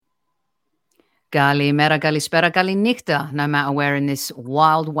Galimera, Galispera, Galinichta, no matter where in this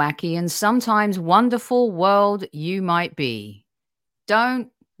wild, wacky, and sometimes wonderful world you might be. Don't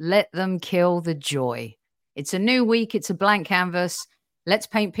let them kill the joy. It's a new week, it's a blank canvas. Let's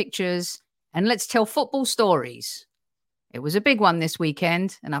paint pictures and let's tell football stories. It was a big one this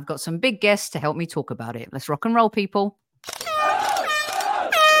weekend, and I've got some big guests to help me talk about it. Let's rock and roll, people.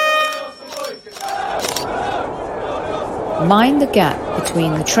 Mind the gap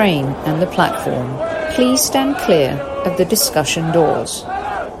between the train and the platform. Please stand clear of the discussion doors.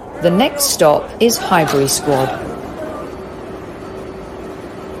 The next stop is Highbury Squad.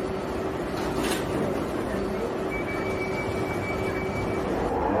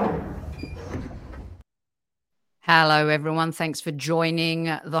 Hello, everyone. Thanks for joining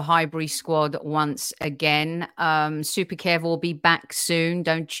the Highbury Squad once again. Super Kev will be back soon.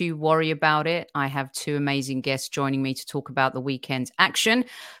 Don't you worry about it. I have two amazing guests joining me to talk about the weekend's action.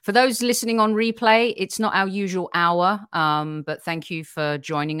 For those listening on replay, it's not our usual hour, but thank you for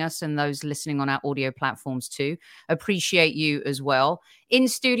joining us, and those listening on our audio platforms too. Appreciate you as well. In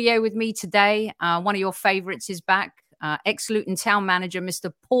studio with me today, one of your favorites is back. Ex-Luton Town manager,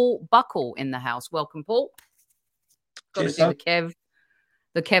 Mr. Paul Buckle in the house. Welcome, Paul. Got to do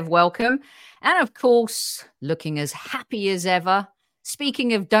the Kev welcome. And of course, looking as happy as ever.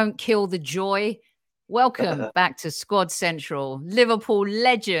 Speaking of don't kill the joy, welcome back to Squad Central. Liverpool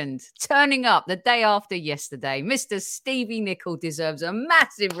legend turning up the day after yesterday. Mr. Stevie Nicol deserves a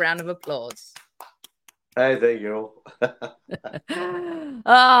massive round of applause. Hey, there you go.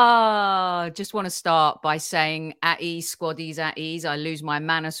 Just want to start by saying at ease, squaddies at ease. I lose my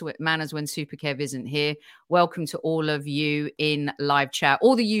manners when Super Kev isn't here. Welcome to all of you in live chat.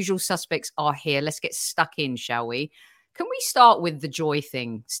 All the usual suspects are here. Let's get stuck in, shall we? Can we start with the joy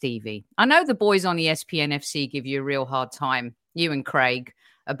thing, Stevie? I know the boys on ESPN FC give you a real hard time, you and Craig,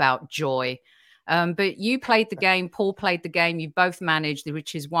 about joy. But you played the game, Paul played the game, you both managed,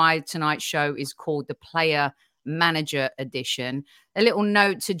 which is why tonight's show is called the Player Manager Edition. A little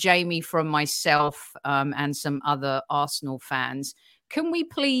note to Jamie from myself and some other Arsenal fans. Can we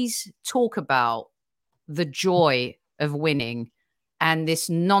please talk about the joy of winning and this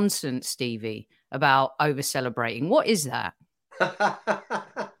nonsense, Stevie, about over-celebrating? What is that?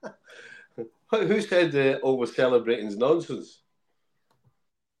 Who said over-celebrating is nonsense?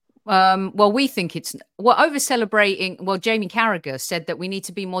 Well, we think it's over-celebrating. Well, Jamie Carragher said that we need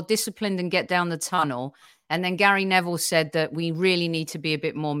to be more disciplined and get down the tunnel. And then Gary Neville said that we really need to be a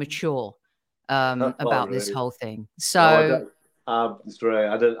bit more mature about this whole thing. So that's right.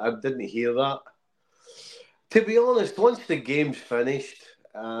 I didn't hear that. To be honest, once the game's finished,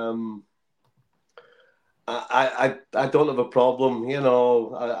 I don't have a problem. You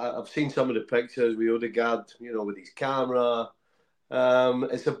know, I've seen some of the pictures with Odegaard, you know, with his camera.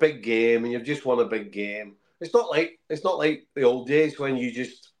 It's a big game, and you've just won a big game. It's not like the old days when you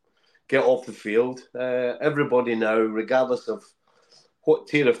just get off the field. Everybody now, regardless of what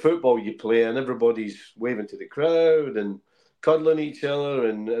tier of football you play, and everybody's waving to the crowd and cuddling each other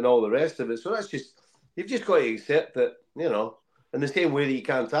and all the rest of it. So that's just, you've just got to accept that, you know, in the same way that you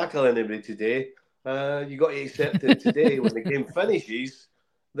can't tackle anybody today, you got to accept that today when the game finishes,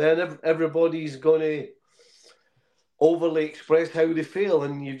 then everybody's going to overly express how they feel,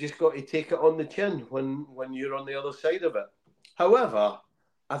 and you've just got to take it on the chin when you're on the other side of it. However,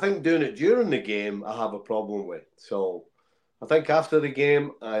 I think doing it during the game, I have a problem with. So I think after the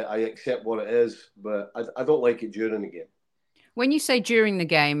game, I accept what it is, but I don't like it during the game. When you say during the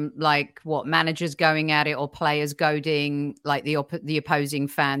game, like what, managers going at it or players goading like the opposing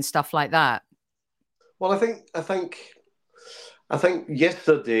fans, stuff like that? Well, I think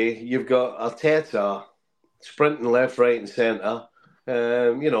yesterday you've got Arteta sprinting left, right, and centre.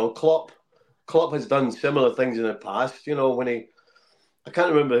 You know, Klopp has done similar things in the past. You know, I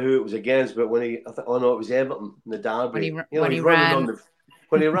can't remember who it was against, but it was Everton in the derby. When he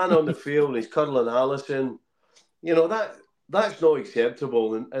ran on the field, he's cuddling Alisson. You know, that's not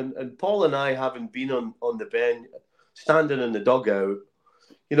acceptable. And Paul and I, having been on the bench, standing in the dugout,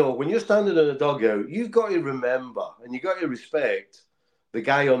 you know, when you're standing in the dugout, you've got to remember and you've got to respect the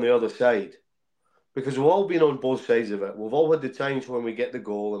guy on the other side. Because we've all been on both sides of it. We've all had the times when we get the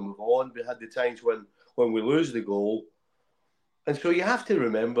goal, and we've all had the times when we lose the goal. And so you have to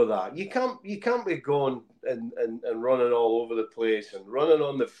remember that. You can't be going and running all over the place and running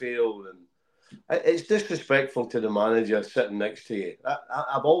on the field. And it's disrespectful to the manager sitting next to you.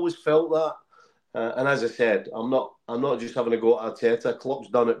 I've always felt that. And as I said, I'm not just having a go at Arteta. Klopp's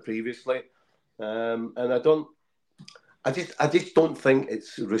done it previously. And I just don't think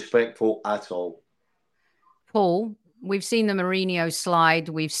it's respectful at all. Paul, We've seen the Mourinho slide.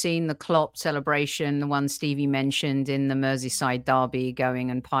 We've seen the Klopp celebration, the one Stevie mentioned in the Merseyside derby,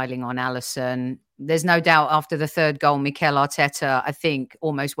 going and piling on Alisson. There's no doubt after the third goal, Mikel Arteta, I think,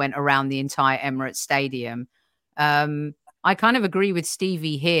 almost went around the entire Emirates Stadium. I kind of agree with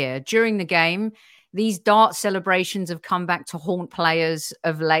Stevie here. During the game, these dart celebrations have come back to haunt players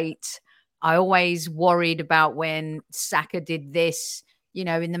of late. I always worried about when Saka did this,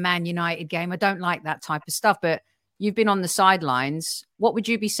 in the Man United game. I don't like that type of stuff, but you've been on the sidelines. What would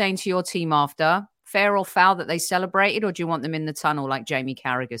you be saying to your team after? Fair or foul that they celebrated, or do you want them in the tunnel like Jamie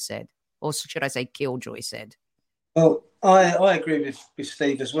Carragher said? Or should I say Killjoy said? Well, I agree with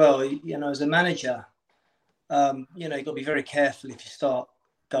Steve as well. As a manager, you've got to be very careful if you start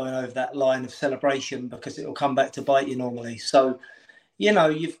going over that line of celebration, because it will come back to bite you normally. So,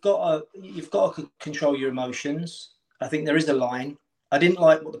 you've got to control your emotions. I think there is a line. I didn't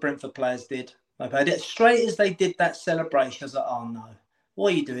like what the Brentford players did. Straight as they did that celebration, I was like, oh no,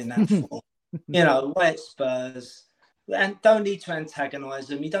 what are you doing that for? Way at Spurs. And don't need to antagonise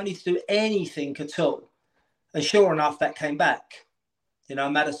them. You don't need to do anything at all. And sure enough, that came back.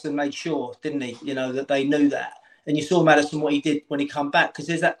 Maddison made sure, didn't he? That they knew that. And you saw Maddison, what he did when he come back, because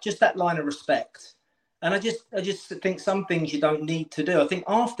there's that line of respect. And I just think some things you don't need to do. I think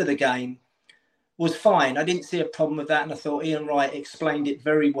after the game was fine. I didn't see a problem with that. And I thought Ian Wright explained it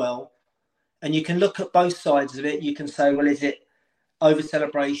very well. And you can look at both sides of it. You can say, well, is it over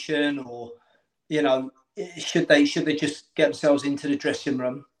celebration, or, should they just get themselves into the dressing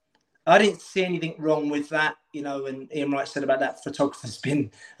room? I didn't see anything wrong with that, and Ian Wright said about that photographer's been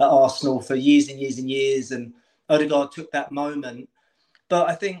at Arsenal for years and years and years, and Odegaard took that moment. But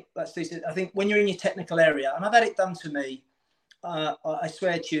I think, I think when you're in your technical area, and I've had it done to me, I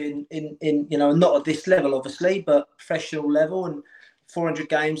swear to you, in not at this level, obviously, but professional level and 400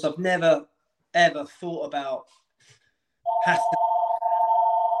 games, I've never, ever thought about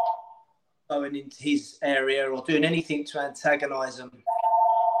going into his area or doing anything to antagonise him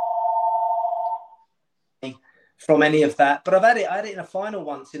from any of that. But I had it in a final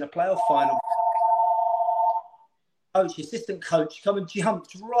once, in a playoff final. Assistant coach, come and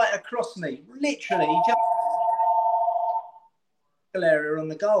jumped right across me. Literally, he jumped area on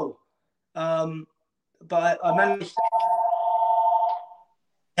the goal. But I managed to...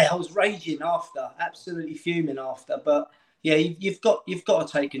 I was raging after, absolutely fuming after. But yeah, you've got to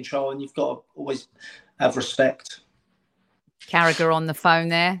take control, and you've got to always have respect. Carragher on the phone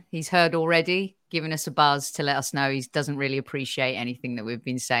there. He's heard already, giving us a buzz to let us know he doesn't really appreciate anything that we've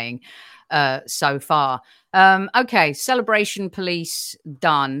been saying so far. Okay, celebration police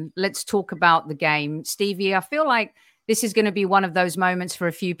done. Let's talk about the game. Stevie, I feel like this is going to be one of those moments for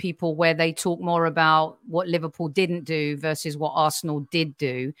a few people where they talk more about what Liverpool didn't do versus what Arsenal did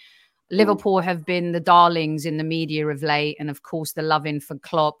do. Liverpool have been the darlings in the media of late, and of course the loving for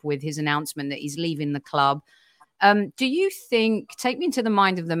Klopp with his announcement that he's leaving the club. Do you think, take me into the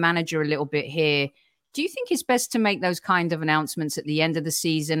mind of the manager a little bit here, do you think it's best to make those kind of announcements at the end of the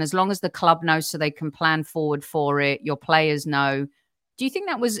season, as long as the club knows so they can plan forward for it, your players know? Do you think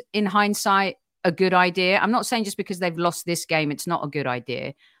that was, in hindsight, a good idea? I'm not saying just because they've lost this game, it's not a good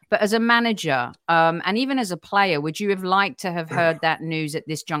idea. But as a manager, and even as a player, would you have liked to have heard that news at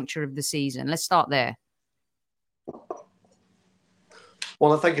this juncture of the season? Let's start there.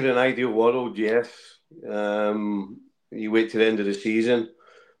 Well, I think in an ideal world, yes. You wait to the end of the season.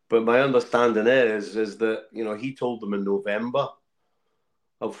 But my understanding is that, he told them in November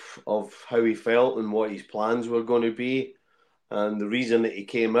of how he felt and what his plans were going to be. And the reason that he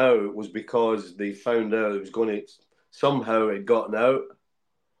came out was because they found out it was going to, somehow it gotten out.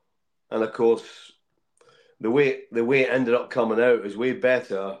 And of course, the way it ended up coming out is way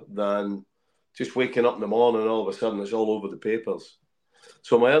better than just waking up in the morning and all of a sudden it's all over the papers.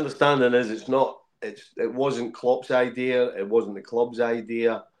 So my understanding is it wasn't Klopp's idea, it wasn't the club's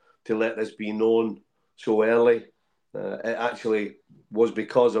idea to let this be known so early. It actually was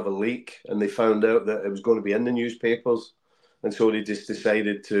because of a leak, and they found out that it was going to be in the newspapers, and so they just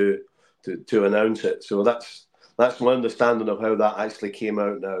decided to announce it. So that's my understanding of how that actually came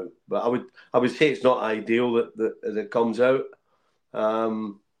out now. But I would say it's not ideal that it comes out.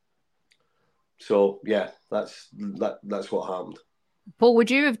 So yeah, that's what happened. Paul, would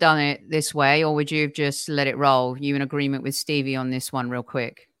you have done it this way, or would you have just let it roll? You in agreement with Stevie on this one, real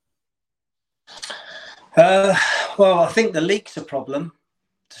quick? Well, I think the leak's a problem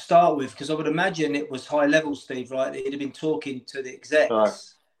to start with, because I would imagine it was high level, Steve, right? He'd have been talking to the execs.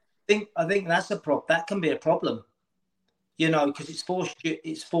 Right. I think that's a problem. That can be a problem, because it's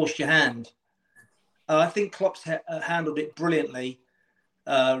forced your hand. I think Klopp's handled it brilliantly,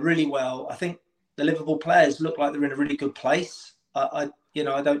 really well. I think the Liverpool players look like they're in a really good place. I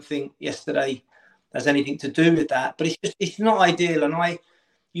don't think yesterday has anything to do with that, but it's not ideal. And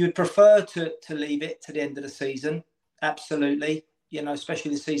you would prefer to leave it to the end of the season. Absolutely. Especially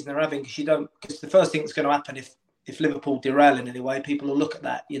the season they're having, because the first thing that's going to happen if Liverpool derail in any way, people will look at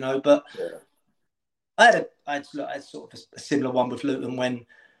that, but Yeah. I had sort of a similar one with Luton when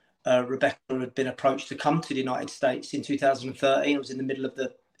Rebecca had been approached to come to the United States in 2013. It was in the middle of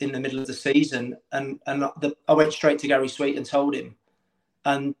the season, and I went straight to Gary Sweet and told him,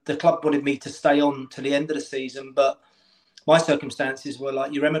 and the club wanted me to stay on to the end of the season, but my circumstances were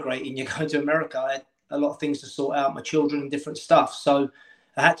like, you're emigrating, you're going to America. I had a lot of things to sort out, my children and different stuff, so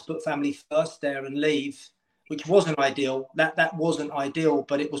I had to put family first there and leave, which wasn't ideal. That wasn't ideal,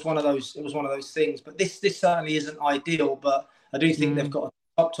 but it was one of those things. But this certainly isn't ideal, but I do think they've got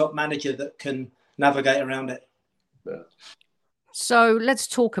a top manager that can navigate around it. Yeah. So let's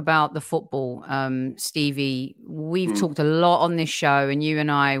talk about the football, Stevie. We've talked a lot on this show, and you and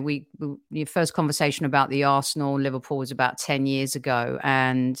I, your first conversation about the Arsenal Liverpool was about 10 years ago,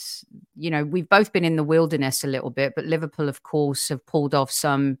 and we've both been in the wilderness a little bit, but Liverpool, of course, have pulled off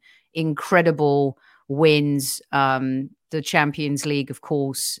some incredible wins. The Champions League, of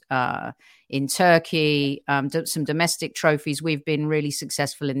course, in Turkey, some domestic trophies. We've been really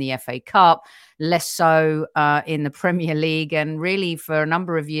successful in the FA Cup, less so in the Premier League, and really for a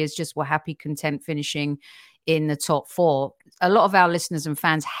number of years just were happy, content finishing in the top four. A lot of our listeners and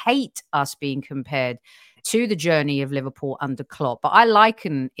fans hate us being compared to the journey of Liverpool under Klopp, but I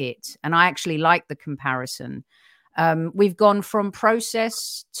liken it, and I actually like the comparison. We've gone from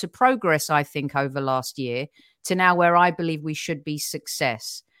process to progress, I think, over last year to now where I believe we should be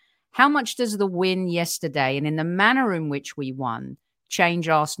success. How much does the win yesterday and in the manner in which we won change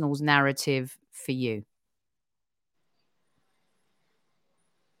Arsenal's narrative for you?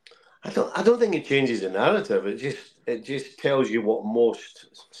 I don't think it changes the narrative. It just tells you what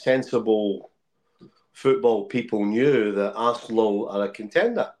most sensible football people knew, that Arsenal are a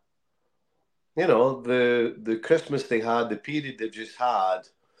contender. The Christmas they had, the period they just had,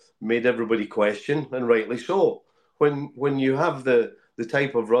 made everybody question, and rightly so. When you have the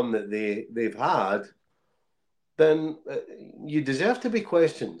type of run that they've had, then you deserve to be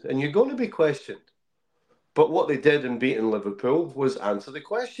questioned, and you're going to be questioned. But what they did in beating Liverpool was answer the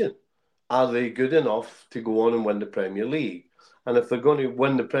question. Are they good enough to go on and win the Premier League? And if they're going to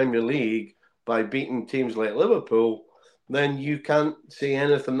win the Premier League by beating teams like Liverpool, then you can't say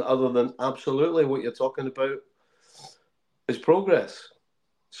anything other than absolutely what you're talking about is progress.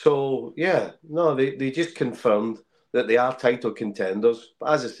 So, they just confirmed that they are title contenders.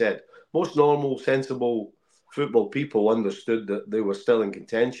 But as I said, most normal, sensible football people understood that they were still in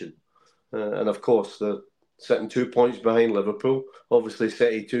contention. And of course, they're sitting 2 points behind Liverpool. Obviously,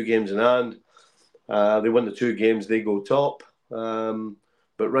 City 2 games in hand. They win the 2 games, they go top.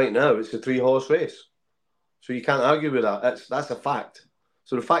 But right now, it's a 3-horse race. So you can't argue with that. That's a fact.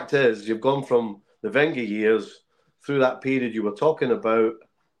 So the fact is, you've gone from the Wenger years through that period you were talking about,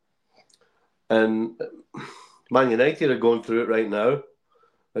 and Man United are going through it right now.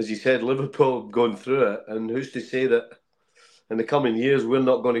 As you said, Liverpool going through it. And who's to say that in the coming years we're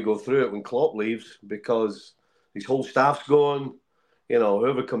not going to go through it when Klopp leaves, because his whole staff's gone.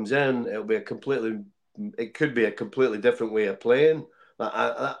 Whoever comes in, it could be a completely different way of playing.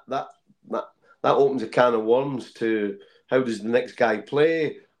 That opens a can of worms to how does the next guy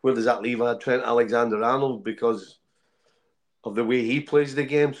play? Where does that leave Trent Alexander-Arnold because of the way he plays the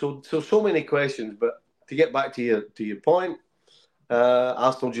game? So many questions. But to get back to your point,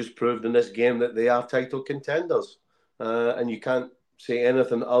 Arsenal just proved in this game that they are title contenders, and you can't say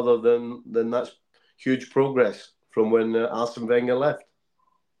anything other than that's huge progress from when Arsene Wenger left.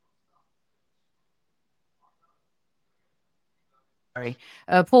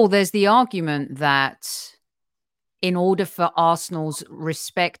 Paul, there's the argument that in order for Arsenal's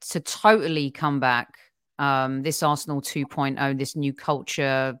respect to totally come back, this Arsenal 2.0, this new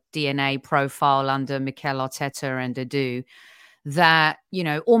culture, DNA profile under Mikel Arteta and Edu, that,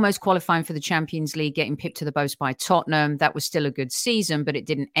 almost qualifying for the Champions League, getting pipped to the post by Tottenham, that was still a good season, but it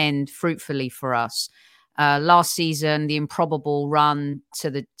didn't end fruitfully for us. Last season, the improbable run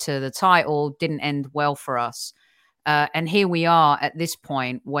to the title didn't end well for us. And here we are at this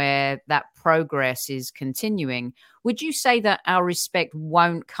point where that progress is continuing. Would you say that our respect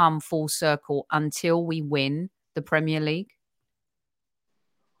won't come full circle until we win the Premier League?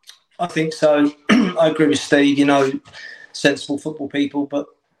 I think so. I agree with Steve, sensible football people, but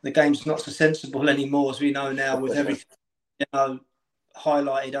the game's not so sensible anymore, as we know now, with everything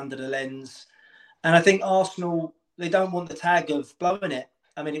highlighted under the lens. And I think Arsenal, they don't want the tag of blowing it.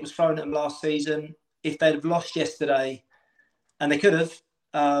 I mean, it was thrown at them last season. If they'd have lost yesterday, and they could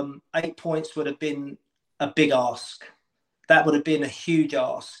have, 8 points would have been a big ask. That would have been a huge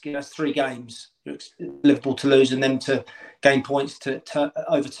ask. That's 3 games, Liverpool to lose and them to gain points to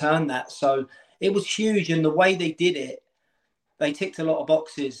overturn that. So it was huge. And the way they did it, they ticked a lot of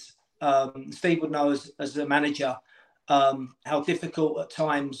boxes. Steve would know as a manager how difficult at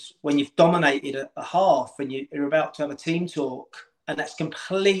times when you've dominated a half and you're about to have a team talk, and that's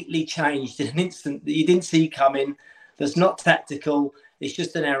completely changed in an instant that you didn't see coming. That's not tactical. It's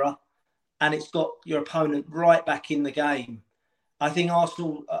just an error. And it's got your opponent right back in the game. I think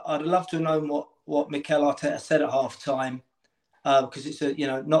Arsenal, I'd love to have known what Mikel Arteta said at half-time, because it's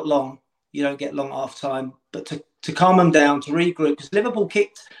not long. You don't get long at half-time. But to calm them down, to regroup, because Liverpool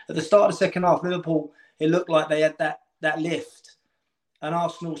kicked at the start of the second half. Liverpool, it looked like they had that lift. And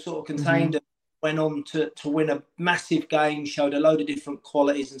Arsenal sort of contained them, went on to win a massive game, showed a load of different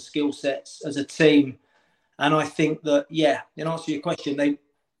qualities and skill sets as a team. And I think that, in answer to your question, they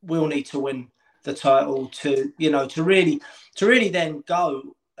will need to win the title to really then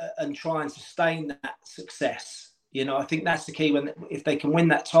go and try and sustain that success. I think that's the key. If they can win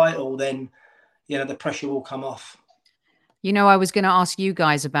that title, then the pressure will come off. I was going to ask you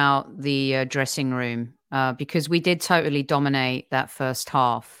guys about the dressing room because we did totally dominate that first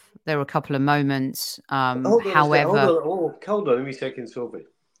half. There were a couple of moments. However, hold on a wee second, Sophie.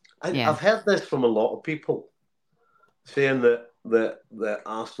 I've heard this from a lot of people saying that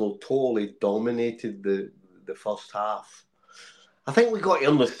Arsenal totally dominated the first half. I think we've got to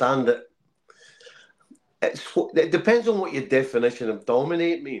understand that it depends on what your definition of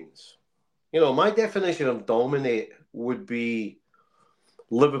dominate means. My definition of dominate would be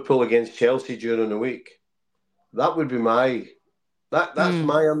Liverpool against Chelsea during the week. That would be that's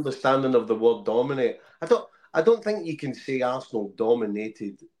my understanding of the word dominate. I don't think you can say Arsenal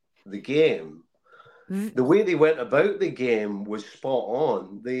dominated the game. The way they went about the game was spot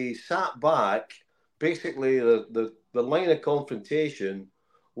on. They sat back. Basically, the line of confrontation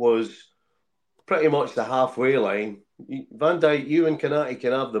was pretty much the halfway line. Van Dijk, you and Kanate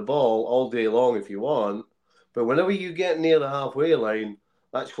can have the ball all day long if you want, but whenever you get near the halfway line,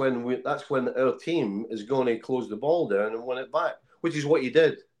 that's when our team is going to close the ball down and win it back, which is what you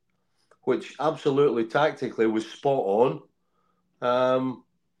did, which absolutely tactically was spot on.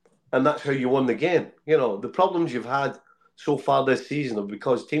 And that's how you won the game. The problems you've had so far this season are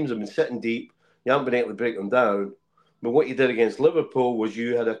because teams have been sitting deep. You haven't been able to break them down. But what you did against Liverpool was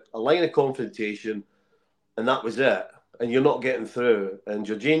you had a line of confrontation, and that was it. And you're not getting through. And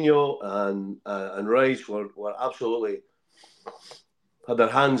Jorginho and Rice were absolutely had their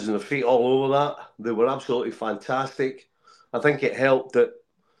hands and their feet all over that. They were absolutely fantastic. I think it helped that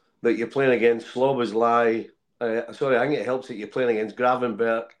you're playing against Szoboszlai. I think it helps that you're playing against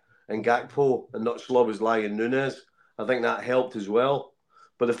Gravenberch and Gakpo and not Szoboszlai and Nunes. I think that helped as well.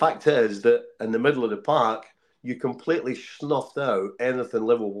 But the fact is that in the middle of the park, you completely snuffed out anything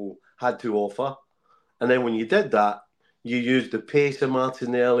Liverpool had to offer. And then when you did that, you used the pace of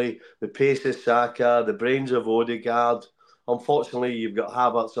Martinelli, the pace of Saka, the brains of Odegaard. Unfortunately, you've got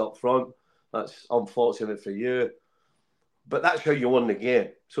Havertz up front. That's unfortunate for you. But that's how you won the game.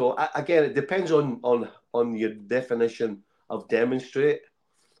 So, again, it depends on your definition of demonstrate.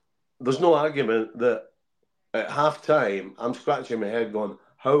 There's no argument that at half-time, I'm scratching my head going,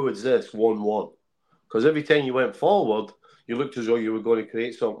 how is this 1-1? Because every time you went forward, you looked as though you were going to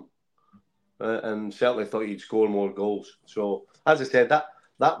create something. And certainly thought you'd score more goals. So, as I said,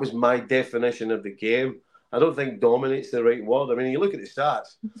 that was my definition of the game. I don't think dominate's the right word. I mean, you look at the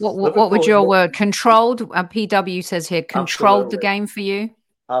stats. What would your word? Controlled? PW says here, controlled the game for you?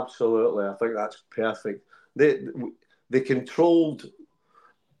 Absolutely. I think that's perfect. They controlled...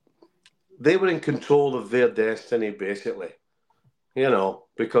 They were in control of their destiny, basically,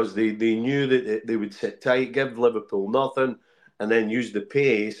 because they knew that they would sit tight, give Liverpool nothing, and then use the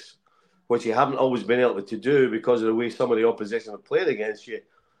pace, which you haven't always been able to do because of the way some of the opposition have played against you.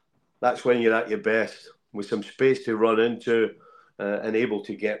 That's when you're at your best, with some space to run into and able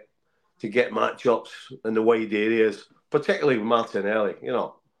to get matchups in the wide areas, particularly with Martinelli.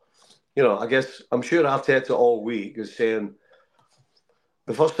 I guess I'm sure Arteta all week is saying,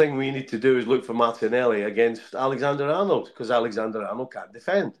 the first thing we need to do is look for Martinelli against Alexander-Arnold because Alexander-Arnold can't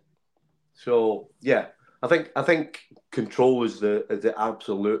defend. So I think control is the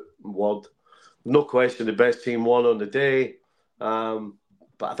absolute word. No question, the best team won on the day, but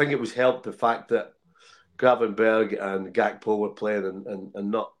I think it was helped the fact that Gravenberch and Gakpo were playing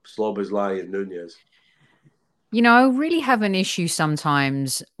and not Szoboszlai and Nunez. I really have an issue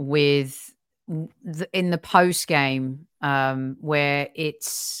sometimes with in the post game, where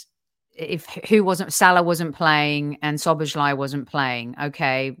it's if who wasn't Salah wasn't playing and Szoboszlai wasn't playing.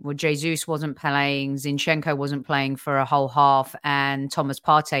 Okay, well Jesus wasn't playing, Zinchenko wasn't playing for a whole half, and Thomas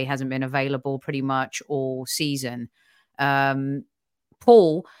Partey hasn't been available pretty much all season.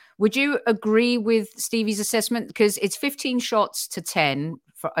 Paul, would you agree with Stevie's assessment? Because it's 15 shots to 10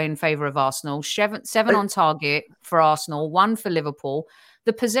 in favour of Arsenal, seven on target for Arsenal, 1 for Liverpool.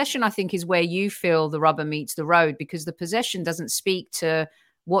 The possession, I think, is where you feel the rubber meets the road, because the possession doesn't speak to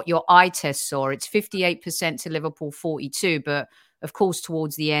what your eye test saw. It's 58% to Liverpool, 42%. But of course,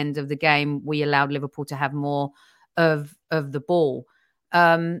 towards the end of the game, we allowed Liverpool to have more of the ball.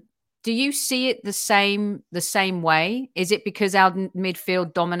 Do you see it the same way? Is it because our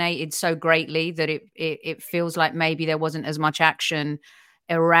midfield dominated so greatly that it feels like maybe there wasn't as much action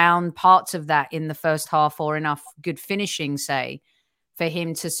around parts of that in the first half, or enough good finishing, say, for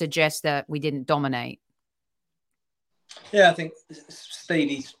him to suggest that we didn't dominate? Yeah, I think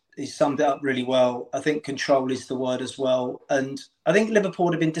Steve, he's summed it up really well. I think control is the word as well. And I think Liverpool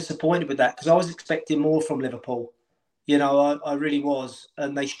would have been disappointed with that, because I was expecting more from Liverpool. You know, I really was.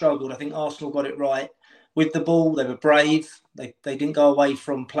 And they struggled. I think Arsenal got it right. With the ball, they were brave. They didn't go away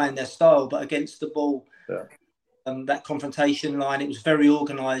from playing their style, but against the ball, that confrontation line, it was very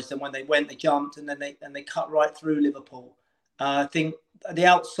organised. And when they went, they jumped, and then they cut right through Liverpool. I think the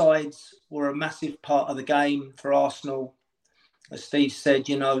outsides were a massive part of the game for Arsenal. As Steve said,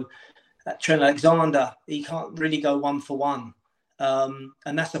 you know, Trent Alexander, he can't really go 1-for-1.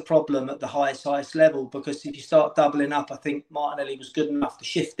 And that's a problem at the highest level, because if you start doubling up, I think Martinelli was good enough to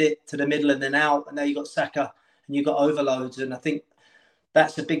shift it to the middle and then out. And now you've got Saka and you've got overloads. And I think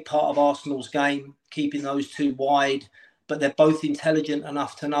that's a big part of Arsenal's game, keeping those two wide. But they're both intelligent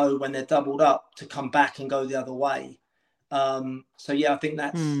enough to know when they're doubled up to come back and go the other way. So yeah, I think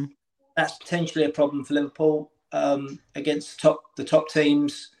that's potentially a problem for Liverpool against the top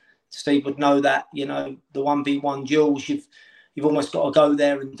teams. Steve would know that, you know, the 1v1 duels, you've almost got to go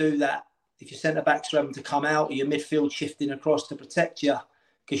there and do that. If your centre backs are having to come out, or your midfield shifting across to protect you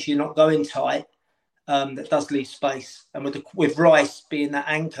because you're not going tight, that does leave space. And with Rice being that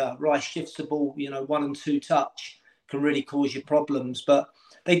anchor, Rice shifts the ball, you know, 1 and 2 touch, can really cause you problems. But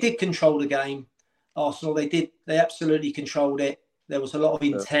they did control the game. Arsenal, they absolutely controlled it. There was a lot of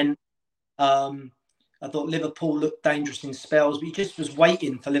intent. I thought Liverpool looked dangerous in spells, but you just was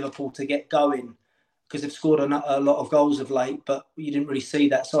waiting for Liverpool to get going, because they've scored a lot of goals of late, but you didn't really see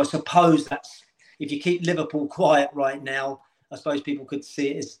that. So I suppose that's, if you keep Liverpool quiet right now, I suppose people could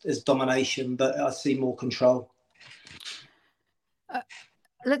see it as domination, but I see more control.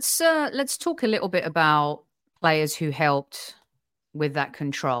 Let's talk a little bit about players who helped with that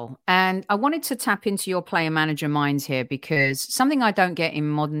control. And I wanted to tap into your player manager minds here, because something I don't get in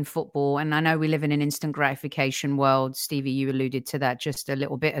modern football, and I know we live in an instant gratification world, Stevie, you alluded to that just a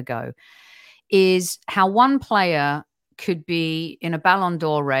little bit ago, is how one player could be in a Ballon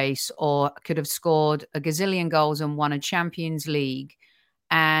d'Or race, or could have scored a gazillion goals and won a Champions League,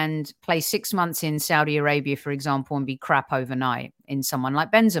 and play 6 months in Saudi Arabia, for example, and be crap overnight, in someone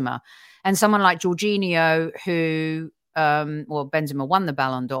like Benzema. And someone like Jorginho, who Benzema won the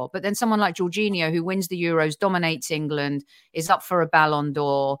Ballon d'Or, but then someone like Jorginho, who wins the Euros, dominates England, is up for a Ballon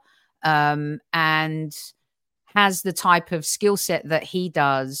d'Or, and has the type of skill set that he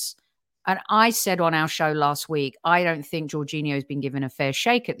does. And I said on our show last week, I don't think Jorginho has been given a fair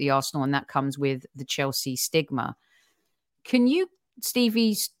shake at the Arsenal, and that comes with the Chelsea stigma. Can you,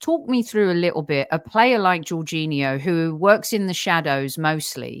 Stevie, talk me through a little bit, a player like Jorginho, who works in the shadows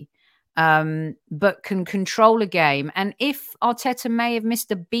mostly, but can control a game? And if Arteta may have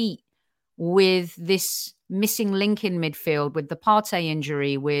missed a beat with this missing link in midfield, with the Partey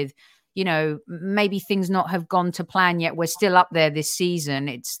injury, with, you know, maybe things not have gone to plan yet, we're still up there this season.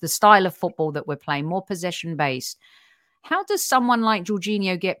 It's the style of football that we're playing, more possession-based. How does someone like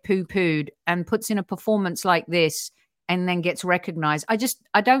Jorginho get poo-pooed and puts in a performance like this and then gets recognised?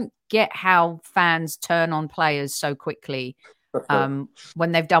 I don't get how fans turn on players so quickly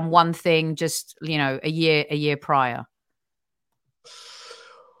when they've done one thing just, you know, a year prior.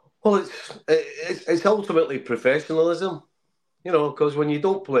 Well, it's ultimately professionalism, you know, because when you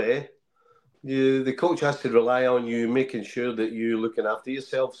don't play, the coach has to rely on you making sure that you're looking after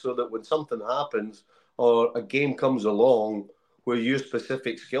yourself, so that when something happens or a game comes along where your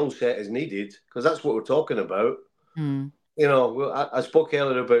specific skill set is needed, because that's what we're talking about. You know, I spoke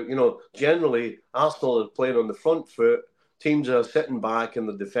earlier about, you know, generally Arsenal are playing on the front foot, teams are sitting back and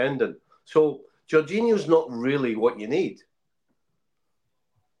they're defending. So Jorginho's not really what you need.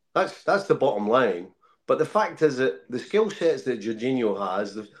 That's the bottom line. But the fact is that the skill sets that Jorginho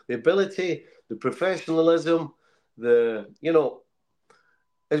has, the ability, the professionalism, as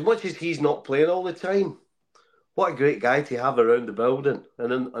much as he's not playing all the time, what a great guy to have around the building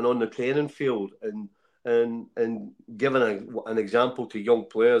and on the training field and giving an example to young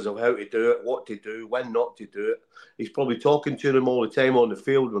players of how to do it, what to do, when not to do it. He's probably talking to them all the time on the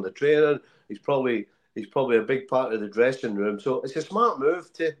field when they're training. He's probably a big part of the dressing room. So it's a smart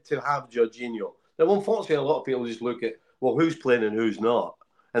move to have Jorginho. Now, unfortunately, a lot of people just look at, well, who's playing and who's not.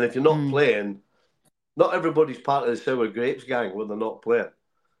 And if you're not playing, not everybody's part of the sour grapes gang when they're not playing.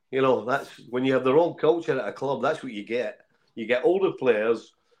 That's when you have the wrong culture at a club, that's what you get. You get older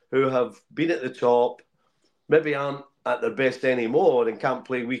players who have been at the top, maybe aren't at their best anymore and can't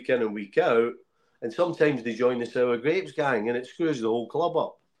play week in and week out. And sometimes they join the sour grapes gang and it screws the whole club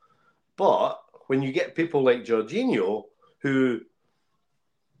up. But when you get people like Jorginho, who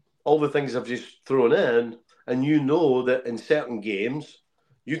all the things I've just thrown in, and you know that in certain games,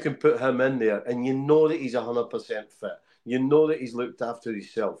 you can put him in there and you know that he's 100% fit. You know that he's looked after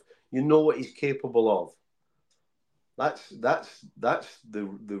himself. You know what he's capable of. That's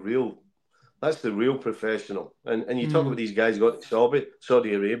the real professional. And you talk about these guys going to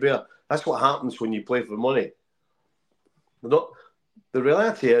Saudi Arabia. That's what happens when you play for money. The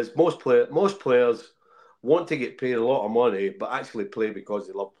reality is most players want to get paid a lot of money, but actually play because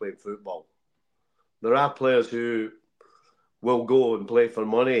they love playing football. There are players who will go and play for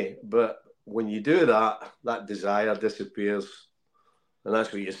money, but when you do that, that desire disappears. And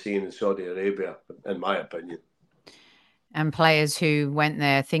that's what you're seeing in Saudi Arabia, in my opinion. And players who went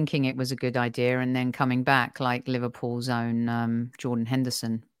there thinking it was a good idea and then coming back, like Liverpool's own Jordan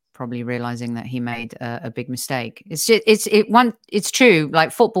Henderson, probably realizing that he made a big mistake. It's true.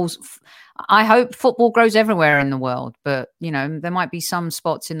 Like I hope football grows everywhere in the world, but there might be some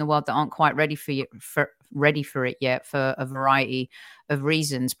spots in the world that aren't quite ready for it yet for a variety of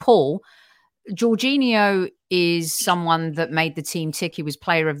reasons. Paul, Jorginho is someone that made the team tick. He was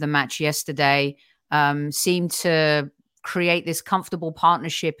player of the match yesterday. Seemed to create this comfortable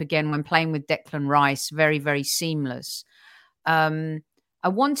partnership again when playing with Declan Rice. Very, very seamless. I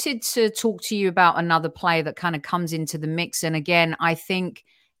wanted to talk to you about another player that kind of comes into the mix. And again, I think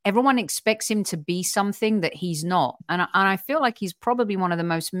everyone expects him to be something that he's not. And I feel like he's probably one of the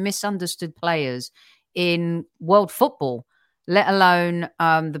most misunderstood players in world football, let alone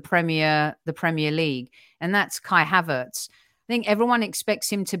the Premier League. And that's Kai Havertz. I think everyone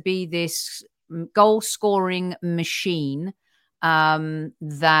expects him to be this goal-scoring machine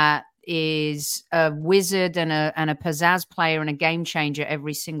that is a wizard and a pizzazz player and a game changer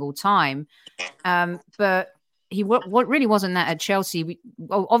every single time. But what really wasn't that at Chelsea. We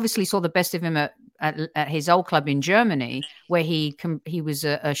obviously saw the best of him at his old club in Germany, where he was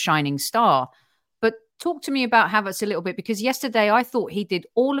a shining star. But talk to me about Havertz a little bit, because yesterday I thought he did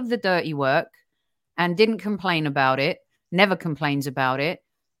all of the dirty work and didn't complain about it, never complains about it.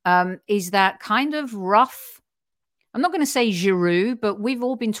 Is that kind of rough? I'm not going to say Giroud, but we've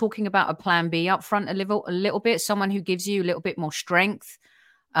all been talking about a plan B up front a little bit, someone who gives you a little bit more strength,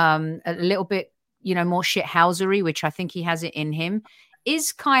 a little bit, more shithousery, which I think he has it in him.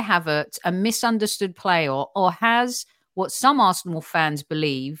 Is Kai Havertz a misunderstood player, or has what some Arsenal fans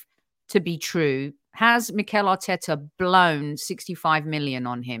believe to be true? Has Mikel Arteta blown 65 million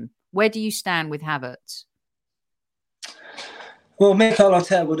on him? Where do you stand with Havertz? Well, Mikel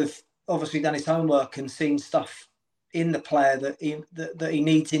Arteta would have obviously done his homework and seen stuff in the player that he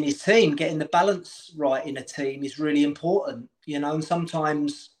needs in his team. Getting the balance right in a team is really important, and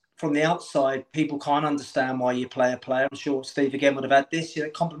sometimes from the outside, people can't understand why you play a player. I'm sure Steve again would have had this.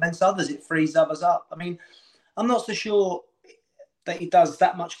 It complements others, it frees others up. I mean, I'm not so sure that he does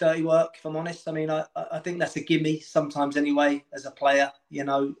that much dirty work, if I'm honest. I mean, I think that's a gimme sometimes anyway as a player,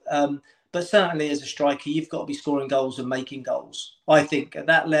 but certainly as a striker, you've got to be scoring goals and making goals. I think at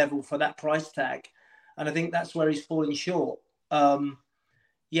that level for that price tag. And I think that's where he's falling short.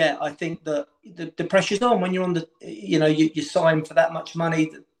 I think that the pressure's on when you're on you sign for that much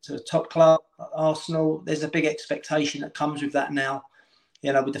money to a top club, Arsenal. There's a big expectation that comes with that now,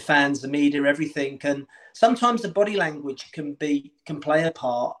 with the fans, the media, everything. And sometimes the body language can play a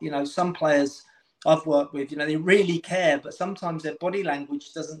part. Some players I've worked with, they really care, but sometimes their body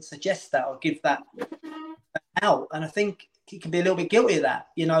language doesn't suggest that or give that out. And I think he can be a little bit guilty of that,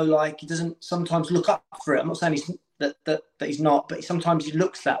 like he doesn't sometimes look up for it. I'm not saying that he's not, but sometimes he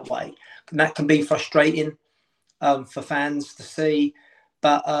looks that way. And that can be frustrating for fans to see.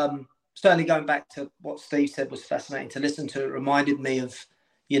 But certainly going back to what Steve said was fascinating to listen to. It reminded me of,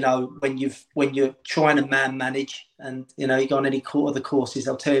 when you're trying to man manage and, you go on any of the courses,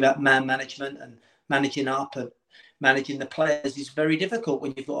 they'll tell you about man management and managing up and managing the players is very difficult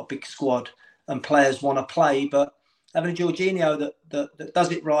when you've got a big squad and players want to play. But having a Jorginho that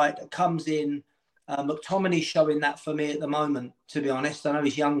does it right, that comes in, McTominay's showing that for me at the moment, to be honest. I know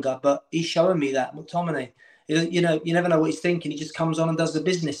he's younger, but he's showing me that, McTominay. You know, you never know what he's thinking. He just comes on and does the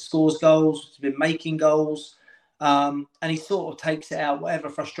business, scores goals, he's been making goals, and he sort of takes it out, whatever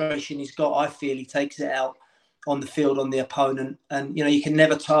frustration he's got, I feel he takes it out on the field, on the opponent. And, you know, you can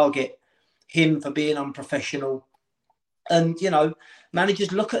never target him for being unprofessional. And, you know,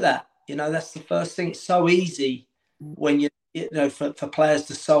 managers look at that. You know, that's the first thing. It's so easy when you know, for players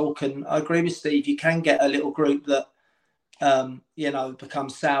to sulk. And I agree with Steve, you can get a little group that, you know,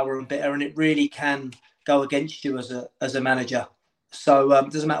 becomes sour and bitter, and it really can go against you as a manager. So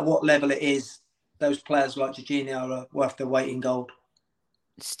it doesn't matter what level it is, those players like Jorginho are worth their weight in gold.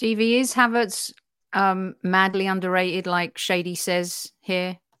 Stevie, is Havertz madly underrated, like Shady says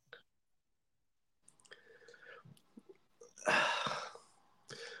here?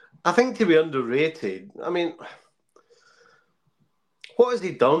 I think to be underrated, I mean, what has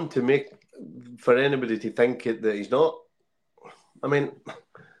he done to make for anybody to think that he's not? I mean,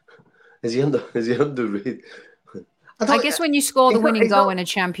 is he underrated? I guess when you score the winning goal in a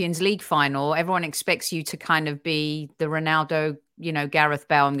Champions League final, everyone expects you to kind of be the Ronaldo, you know, Gareth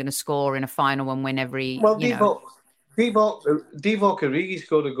Bale, I'm going to score in a final and win every, Divock Origi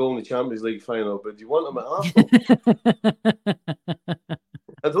scored a goal in the Champions League final, but do you want him at Arsenal?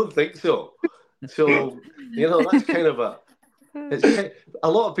 I don't think so. So, you know, that's kind of a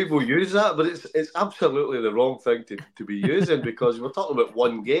lot of people use that, but it's absolutely the wrong thing to be using, because we're talking about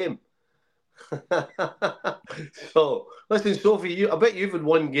one game. So, listen, Sophie, I bet you've had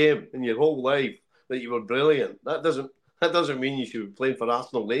one game in your whole life that you were brilliant. That doesn't mean you should be playing for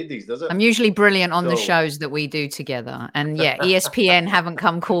Arsenal ladies, does it? I'm usually brilliant on the shows that we do together. And yeah, ESPN haven't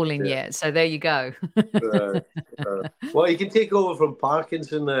come calling yet. So there you go. Well, he can take over from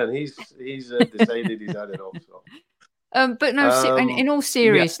Parkinson then. He's decided he's had enough. So. But no, in all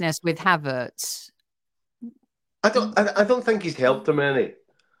seriousness, with Havertz, I don't think he's helped him any.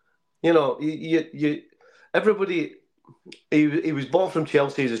 You know, everybody. He was bought from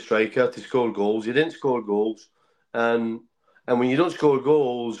Chelsea as a striker to score goals. He didn't score goals, and when you don't score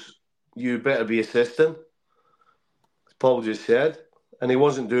goals, you better be assisting, as Paul just said, and he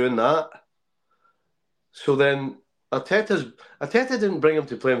wasn't doing that. So then Arteta didn't bring him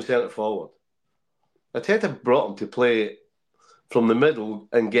to play him centre forward. Arteta brought him to play from the middle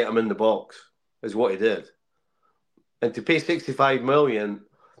and get him in the box, is what he did. And to pay 65 million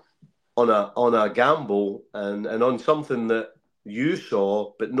on a gamble and on something that you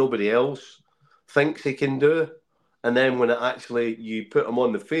saw but nobody else thinks he can do, and then when you put him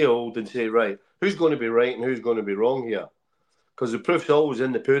on the field and say, right, who's going to be right and who's going to be wrong here? Because the proof's always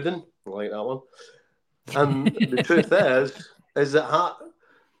in the pudding. I like that one. And the truth is that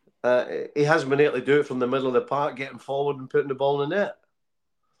he hasn't been able to do it from the middle of the park, getting forward and putting the ball in the net.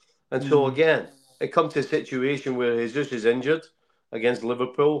 And so again, it comes to a situation where Jesus is injured against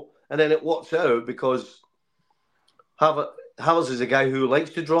Liverpool, and then it works out because Havertz is a guy who likes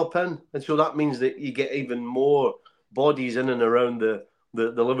to drop in, and so that means that you get even more bodies in and around the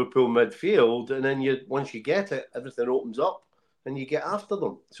Liverpool midfield, and then once you get it, everything opens up and you get after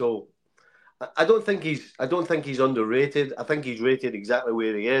them. So I don't think he's underrated. I think he's rated exactly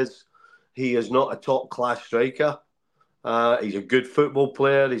where he is. He is not a top class striker. He's a good football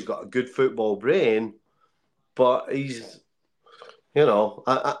player. He's got a good football brain, but he's, you know,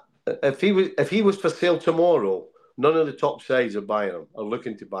 if he was for sale tomorrow, none of the top sides are buying him, are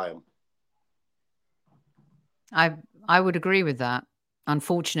looking to buy him. I would agree with that.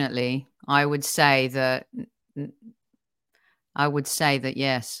 Unfortunately, I would say that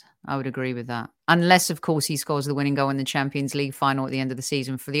yes, I would agree with that. Unless, of course, he scores the winning goal in the Champions League final at the end of the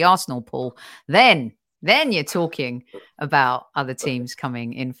season for the Arsenal, Paul. Then you're talking about other teams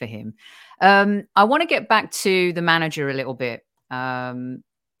coming in for him. I want to get back to the manager a little bit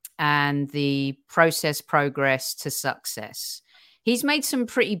and the progress to success. He's made some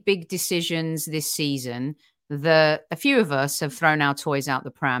pretty big decisions this season that a few of us have thrown our toys out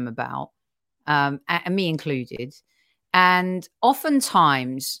the pram about, and me included. And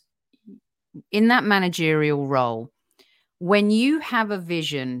oftentimes in that managerial role, when you have a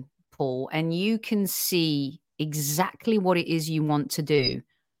vision, Paul, and you can see exactly what it is you want to do,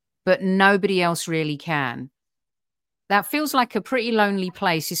 but nobody else really can, that feels like a pretty lonely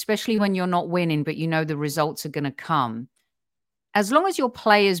place, especially when you're not winning, but you know the results are going to come. As long as your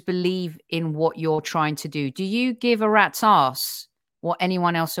players believe in what you're trying to do you give a rat's ass what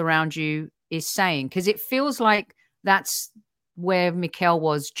anyone else around you is saying? Because it feels like that's where Nicol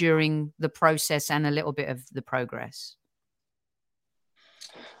was during the process and a little bit of the progress?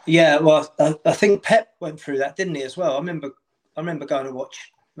 Yeah, well, I think Pep went through that, didn't he, as well? I remember going to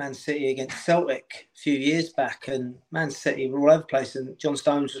watch Man City against Celtic a few years back, and Man City were all over the place, and John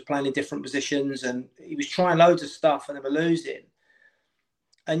Stones was playing in different positions, and he was trying loads of stuff, and they were losing.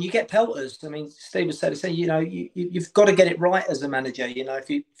 And you get pelters. I mean, Steve was saying, you know, you've got to get it right as a manager. You know, if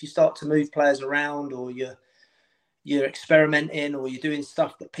you start to move players around, or you're experimenting, or you're doing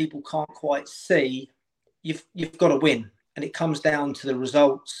stuff that people can't quite see, you've got to win, and it comes down to the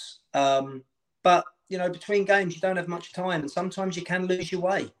results. But you know, between games, you don't have much time, and sometimes you can lose your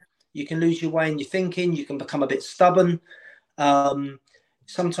way. You can lose your way in your thinking. You can become a bit stubborn.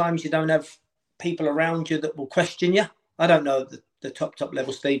 Sometimes you don't have people around you that will question you. I don't know the top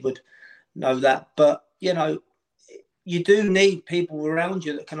level. Steve would know that, but you know, you do need people around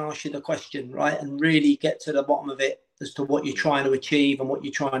you that can ask you the question, right, and really get to the bottom of it as to what you're trying to achieve and what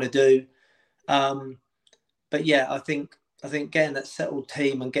you're trying to do. But yeah, I think getting that settled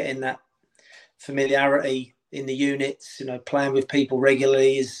team and getting that familiarity in the units, you know, playing with people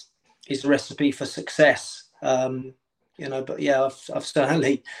regularly is the recipe for success. You know, but yeah, I've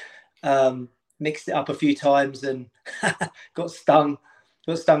certainly mixed it up a few times and got stung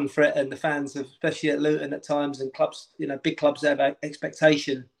for it. And the fans, especially at Luton at times, and clubs, you know, big clubs that have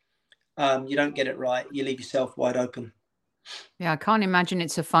expectation. You don't get it right, you leave yourself wide open. Yeah, I can't imagine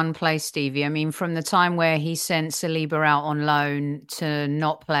it's a fun place, Stevie. I mean, from the time where he sent Saliba out on loan to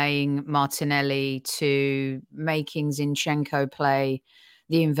not playing Martinelli to making Zinchenko play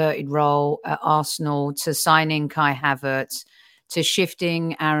the inverted role at Arsenal to signing Kai Havertz to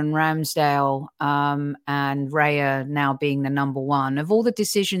shifting Aaron Ramsdale and Raya now being the number one. Of all the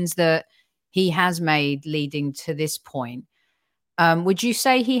decisions that he has made leading to this point, would you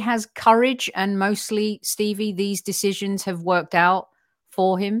say he has courage and mostly, Stevie, these decisions have worked out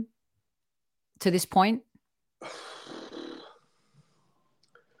for him to this point?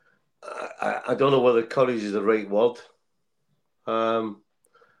 I don't know whether courage is the right word. The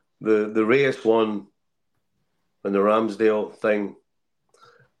Reyes one and the Ramsdale thing,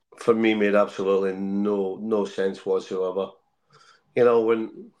 for me, made absolutely no sense whatsoever. You know,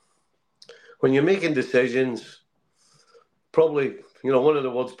 when you're making decisions, probably, you know, one of the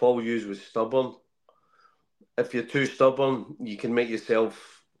words Paul used was stubborn. If you're too stubborn, you can make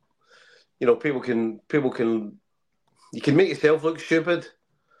yourself, you know, you can make yourself look stupid.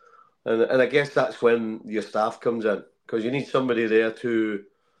 And I guess that's when your staff comes in, because you need somebody there who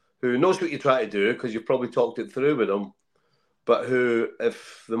knows what you're trying to do, because you've probably talked it through with them, but who,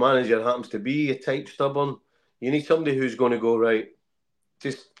 if the manager happens to be a type stubborn, you need somebody who's going to go, right,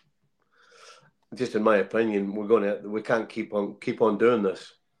 just in my opinion, we can't keep on doing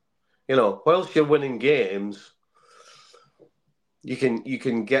this. You know, whilst you're winning games, you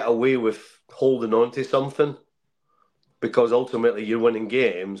can get away with holding on to something, because ultimately you're winning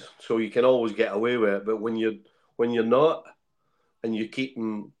games, so you can always get away with it. But when you're not, and you keep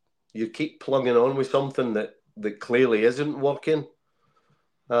plugging on with something that clearly isn't working,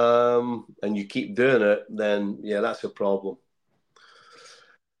 and you keep doing it, then yeah, that's a problem.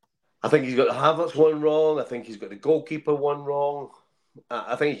 I think he's got the Havertz one wrong. I think he's got the goalkeeper one wrong.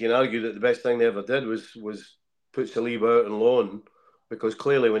 I think you can argue that the best thing they ever did was put Saliba out on loan, because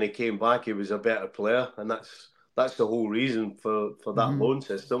clearly when he came back he was a better player, and that's the whole reason for that loan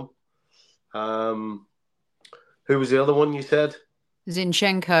system. Who was the other one you said?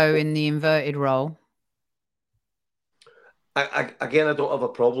 Zinchenko in the inverted role. Again, I don't have a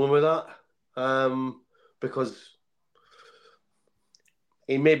problem with that, because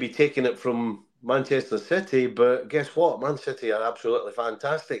he may be taking it from Manchester City, but guess what? Man City are absolutely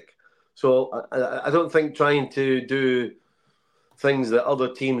fantastic. So I don't think trying to do things that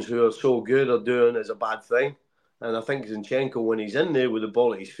other teams who are so good are doing is a bad thing. And I think Zinchenko, when he's in there with the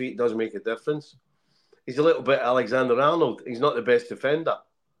ball at his feet, does make a difference. He's a little bit Alexander-Arnold. He's not the best defender.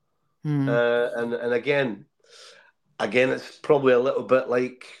 And again, it's probably a little bit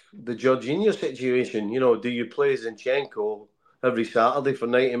like the Jorginho situation. You know, do you play Zinchenko every Saturday for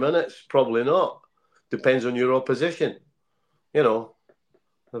 90 minutes? Probably not. Depends on your opposition. You know,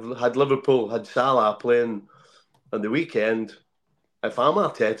 had Liverpool had Salah playing on the weekend, if I'm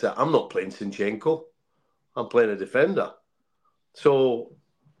Arteta, I'm not playing Zinchenko. I'm playing a defender. So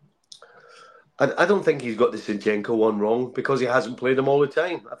I don't think he's got the Zinchenko one wrong, because he hasn't played him all the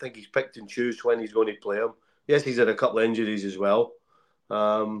time. I think he's picked and choose when he's going to play him. Yes, he's had a couple of injuries as well.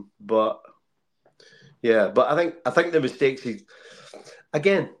 But I think the mistakes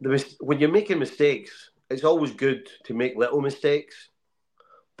when you're making mistakes, it's always good to make little mistakes.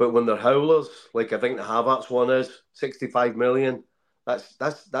 But when they're howlers, like I think the Havertz one is 65 million,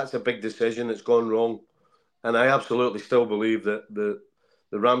 that's a big decision that's gone wrong. And I absolutely still believe that the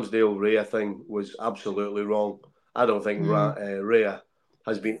Ramsdale Raya thing was absolutely wrong. I don't think Raya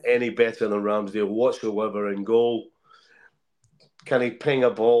has been any better than Ramsdale whatsoever in goal. Can he ping a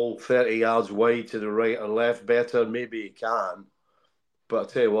ball 30 yards wide to the right or left better? Maybe he can. But I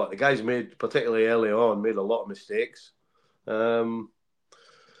tell you what, the guy's made, particularly early on, made a lot of mistakes.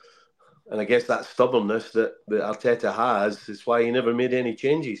 And I guess that stubbornness that Arteta has is why he never made any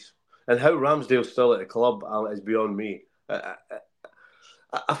changes. And how Ramsdale's still at the club is beyond me.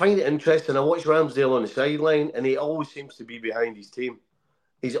 I find it interesting. I watch Ramsdale on the sideline, and he always seems to be behind his team.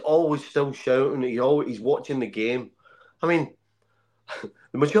 He's always still shouting. He's watching the game. I mean,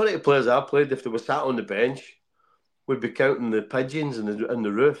 the majority of players I played, if they were sat on the bench, would be counting the pigeons in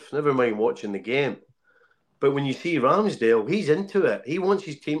the roof, never mind watching the game. But when you see Ramsdale, he's into it. He wants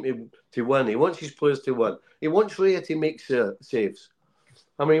his team to win. He wants his players to win. He wants Raya to make saves.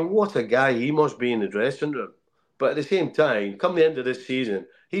 I mean, what a guy he must be in the dressing room. But at the same time, come the end of this season,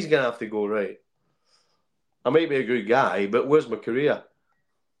 he's going to have to go, right, I might be a good guy, but where's my career?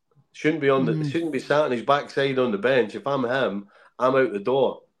 Shouldn't be sat on his backside on the bench. If I'm him, I'm out the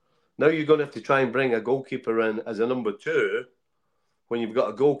door. Now you're going to have to try and bring a goalkeeper in as a number 2 when you've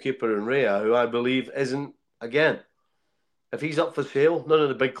got a goalkeeper in Raya who I believe isn't, again, if he's up for sale, none of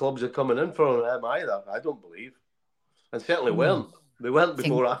the big clubs are coming in for him either, I don't believe. And certainly weren't. They weren't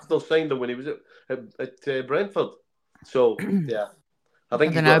before Arsenal signed him when he was at Brentford. So, yeah. I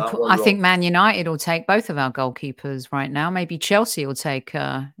think I don't know. I think Man United will take both of our goalkeepers right now. Maybe Chelsea will take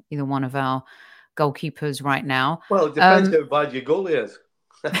either one of our goalkeepers right now. Well, it depends how bad your goalie is.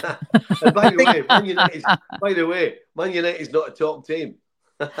 And by the way, Man United is not a top team.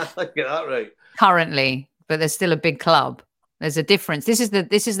 Get that right. Currently, but they're still a big club. There's a difference. This is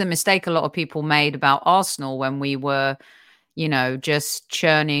the mistake a lot of people made about Arsenal when we were, just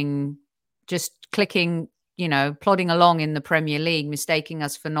churning, just clicking, plodding along in the Premier League, mistaking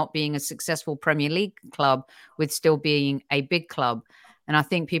us for not being a successful Premier League club with still being a big club. And I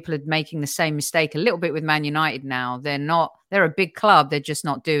think people are making the same mistake a little bit with Man United now. They're a big club. They're just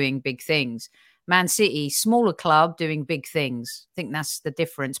not doing big things. Man City, smaller club doing big things. I think that's the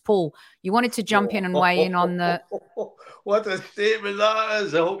difference. Paul, you wanted to jump in and weigh in on the... What a statement that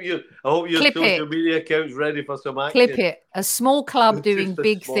is. I hope your social media account's ready for some action. Clip it. A small club doing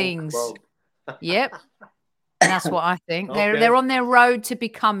big things. Yep. That's what I think. Okay. They're on their road to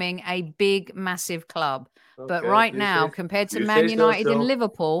becoming a big, massive club. Okay. But right now, compared to Man United and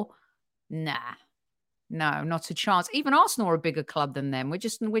Liverpool, nah. No, not a chance. Even Arsenal are a bigger club than them. We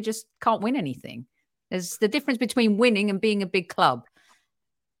just can't win anything. There's the difference between winning and being a big club.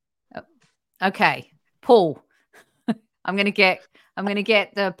 Okay, Paul, I'm going to get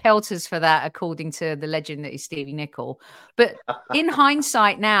the pelters for that, according to the legend that is Stevie Nicol. But in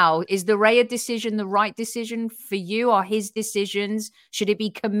hindsight now, is the Raya decision the right decision for you? Or his decisions, should it be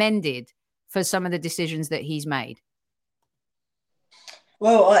commended for some of the decisions that he's made?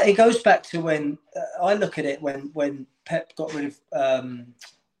 Well, it goes back to when I look at it when Pep got rid of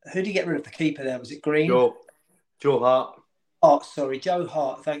who did he get rid of the keeper there? Was it Green? Joe Hart. Oh, sorry, Joe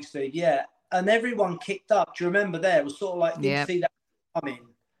Hart. Thanks, Steve. Yeah, and everyone kicked up. Do you remember there? It was sort of like didn't see that coming.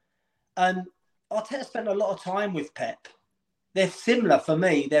 And Arteta spent a lot of time with Pep. They're similar for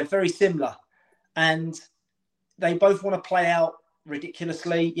me. They're very similar, and they both want to play out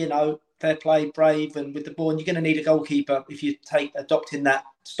ridiculously. Fair play, brave, and with the ball. And you're going to need a goalkeeper if you adopting that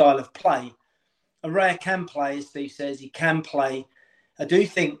style of play. And Raya can play, as Steve says, he can play. I do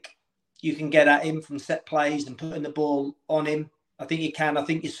think you can get at him from set plays and putting the ball on him. I think he can. I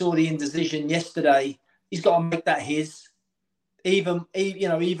think you saw the indecision yesterday. He's got to make that his.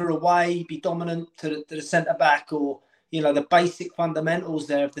 Either away, be dominant to the centre back, or the basic fundamentals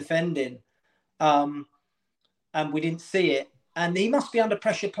there of defending. And we didn't see it. And he must be under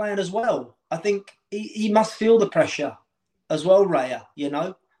pressure playing as well. I think he must feel the pressure as well, Raya,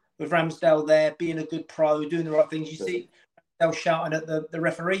 with Ramsdale there, being a good pro, doing the right things. You see Ramsdale shouting at the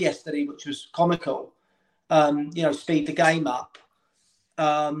referee yesterday, which was comical, speed the game up.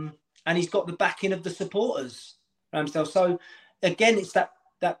 And he's got the backing of the supporters, Ramsdale. So, again, it's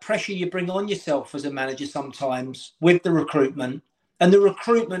that pressure you bring on yourself as a manager sometimes with the recruitment. And the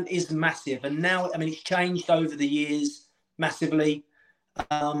recruitment is massive. And now, it's changed over the years massively.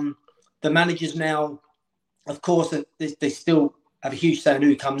 The managers now, of course, they still have a huge say on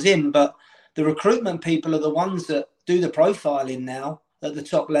who comes in, but the recruitment people are the ones that do the profiling now at the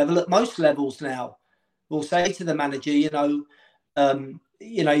top level, at most levels now. We'll say to the manager, you're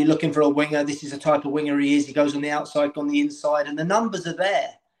looking for a winger. This is the type of winger he is. He goes on the outside, on the inside, and the numbers are there.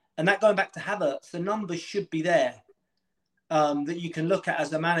 And that going back to Havertz, the numbers should be there that you can look at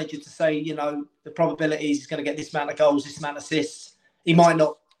as a manager to say, you know, the probabilities he's going to get this amount of goals, this amount of assists. He might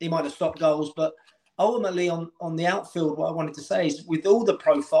have stopped goals, but ultimately on the outfield, what I wanted to say is with all the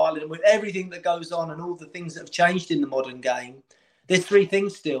profiling and with everything that goes on and all the things that have changed in the modern game, there's three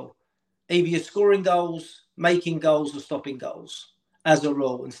things still. Either you're scoring goals, making goals, or stopping goals as a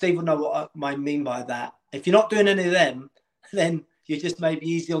rule. And Steve will know what I mean by that. If you're not doing any of them, then you're just maybe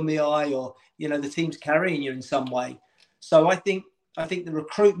easy on the eye, or, you know, the team's carrying you in some way. So I think the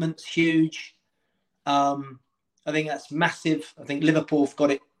recruitment's huge. I think that's massive. I think Liverpool have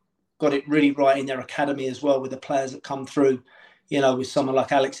got it really right in their academy as well, with the players that come through, you know, with someone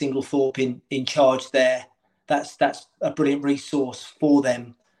like Alex Inglethorpe in charge there. That's a brilliant resource for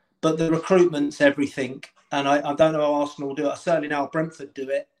them. But the recruitment's everything. And I don't know how Arsenal will do it. I certainly know how Brentford do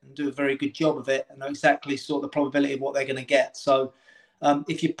it and do a very good job of it and know exactly sort of the probability of what they're going to get. So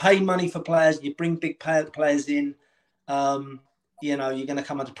if you pay money for players, you bring big players in, you know, you're going to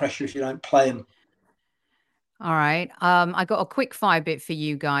come under pressure if you don't play them. All right. I got a quick fire bit for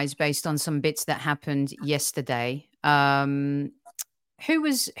you guys based on some bits that happened yesterday.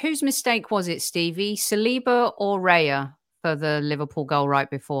 Whose mistake was it, Stevie? Saliba or Raya for the Liverpool goal right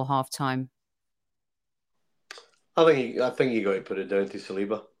before halftime? I think you got to put it down to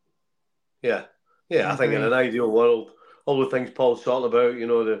Saliba. Yeah. I think in agree. an ideal world, all the things Paul's talking about, you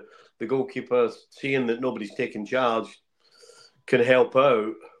know, the goalkeeper seeing that nobody's taking charge can help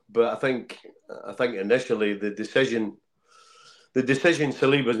out. But I think initially the decision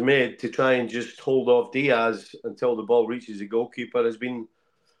Saliba's made to try and just hold off Diaz until the ball reaches the goalkeeper has been,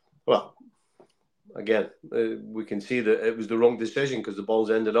 well, again, we can see that it was the wrong decision because the ball's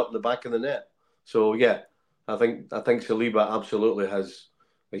ended up in the back of the net. So yeah, I think Saliba absolutely has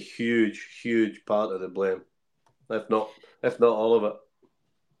a huge part of the blame, if not all of it.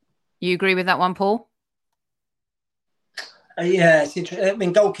 You agree with that one, Paul? Yeah, it's interesting. I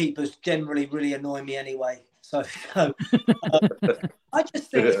mean, goalkeepers generally really annoy me anyway. So I just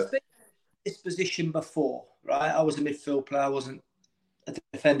think it's been this position before, right? I was a midfield player, I wasn't a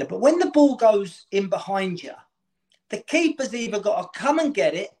defender. But when the ball goes in behind you, the keeper's either got to come and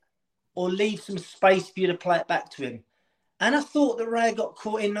get it or leave some space for you to play it back to him. And I thought that Raya got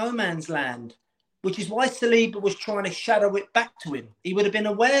caught in no man's land, which is why Saliba was trying to shadow it back to him. He would have been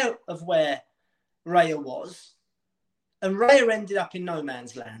aware of where Raya was. And Raya ended up in no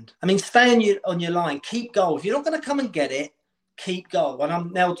man's land. I mean, stay on your line, keep goal. If you're not going to come and get it, keep goal. And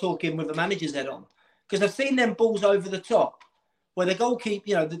I'm now talking with the manager's head on, because I've seen them balls over the top where the goalkeeper,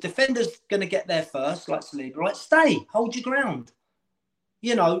 you know, the defender's going to get there first, like Saliba, right? Stay, hold your ground,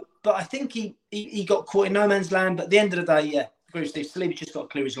 you know. But I think he got caught in no man's land. But at the end of the day, yeah, agree with Steve. Saliba's just got to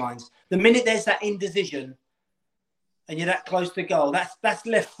clear his lines. The minute there's that indecision and you're that close to goal, that's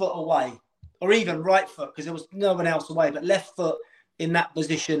left foot away. Or even right foot, because there was no one else away, but left foot in that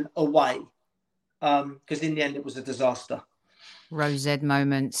position away. Because in the end, it was a disaster. Rosette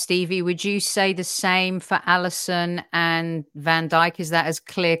moment. Stevie, would you say the same for Alisson and Van Dijk? Is that as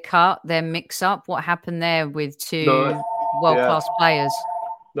clear cut, their mix up? What happened there with two world-class players?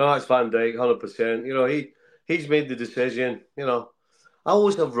 No, it's Van Dijk, 100%. You know, he's made the decision. You know, I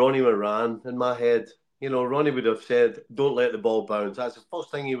always have Ronnie Moran in my head. You know, Ronnie would have said, don't let the ball bounce. That's the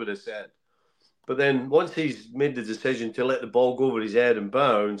first thing he would have said. But then once he's made the decision to let the ball go over his head and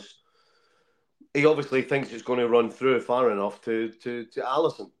bounce, he obviously thinks it's going to run through far enough to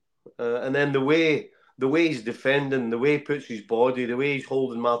Alisson. And then the way he's defending, the way he puts his body, the way he's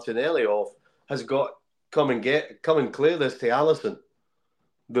holding Martinelli off has got come and clear this to Alisson.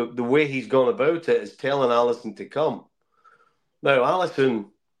 The way he's gone about it is telling Alisson to come. Now, Alisson,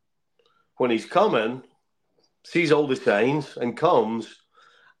 when he's coming, sees all the signs and comes.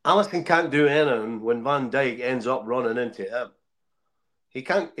 Alisson can't do anything when Van Dijk ends up running into him. He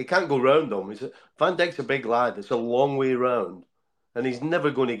can't go round him. Van Dijk's a big lad. It's a long way round. And he's never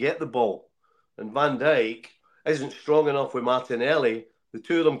going to get the ball. And Van Dijk isn't strong enough with Martinelli. The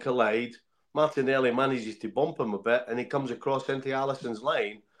two of them collide. Martinelli manages to bump him a bit and he comes across into Alisson's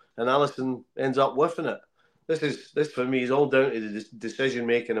line and Alisson ends up whiffing it. This for me is all down to the decision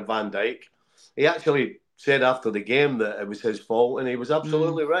making of Van Dijk. He actually said after the game that it was his fault, and he was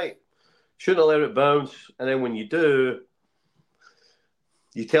absolutely right. Shouldn't have let it bounce, and then when you do,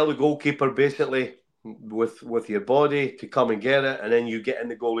 you tell the goalkeeper basically with your body to come and get it, and then you get in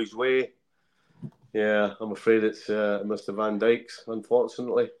the goalie's way. Yeah, I'm afraid it's Mr. Van Dijk's,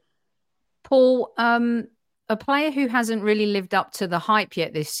 unfortunately. Paul, a player who hasn't really lived up to the hype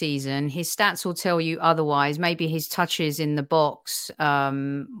yet this season. His stats will tell you otherwise. Maybe his touches in the box are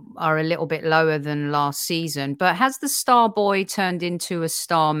a little bit lower than last season. But has the star boy turned into a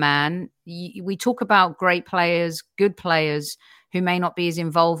star man? We talk about great players, good players who may not be as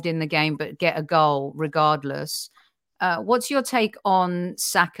involved in the game but get a goal regardless. What's your take on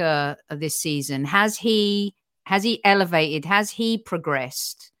Saka this season? Has he elevated? Has he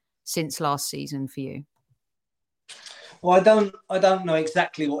progressed since last season for you? Well, I don't know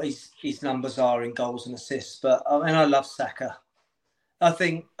exactly what his numbers are in goals and assists, but I love Saka. I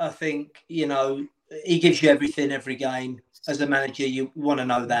think he gives you everything every game. As a manager, you want to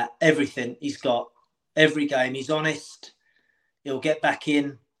know that everything he's got every game. He's honest. He'll get back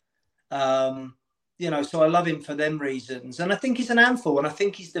in. So I love him for them reasons, and I think he's an handful, and I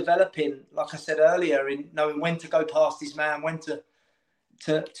think he's developing, like I said earlier, in knowing when to go past his man, when to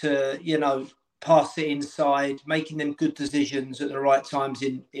pass it inside, making them good decisions at the right times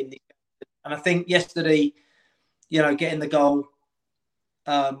and I think yesterday, getting the goal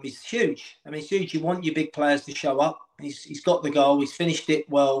is huge. I mean, it's huge. You want your big players to show up. He's got the goal. He's finished it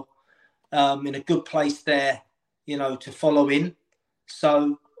well, in a good place there, to follow in.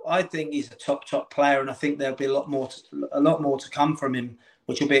 So I think he's a top player, and I think there'll be a lot more to come from him,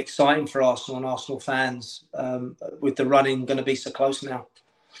 which will be exciting for Arsenal and Arsenal fans, with the running going to be so close now.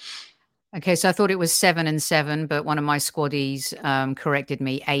 Okay, so I thought it was 7-7, but one of my squaddies corrected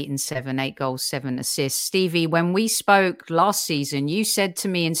me. 8-7, 8 goals, 7 assists. Stevie, when we spoke last season, you said to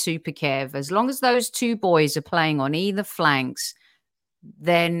me in Super Kev, as long as those two boys are playing on either flanks,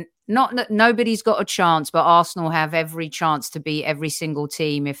 then nobody's got a chance, but Arsenal have every chance to beat every single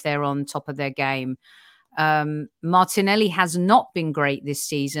team if they're on top of their game. Martinelli has not been great this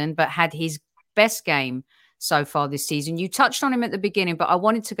season, but had his best game so far this season. You touched on him at the beginning, but I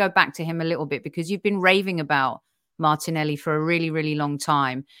wanted to go back to him a little bit because you've been raving about Martinelli for a really, really long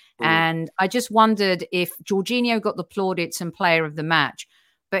time. And I just wondered if Jorginho got the plaudits and player of the match,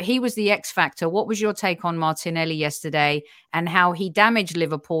 but he was the X factor. What was your take on Martinelli yesterday and how he damaged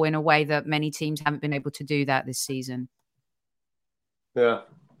Liverpool in a way that many teams haven't been able to do that this season? Yeah.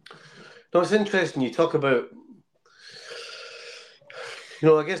 No, it's interesting. You talk about,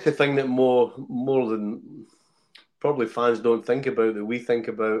 I guess the thing that more than probably fans don't think about, that we think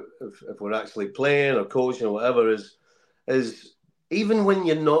about if we're actually playing or coaching or whatever, is even when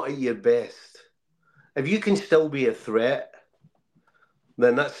you're not at your best, if you can still be a threat,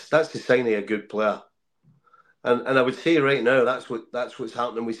 then that's the sign of a good player. And I would say right now that's what's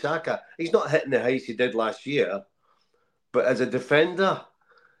happening with Saka. He's not hitting the heights he did last year, but as a defender,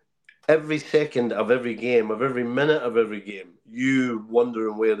 every second of every game, of every minute of every game, you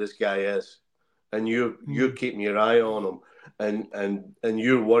wondering where this guy is, and you're keeping your eye on him, and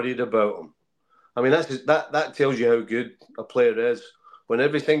you're worried about him. I mean, that tells you how good a player is when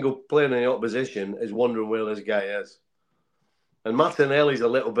every single player in the opposition is wondering where this guy is. And Martinelli's a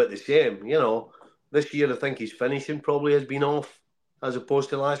little bit the same. This year I think his finishing probably has been off as opposed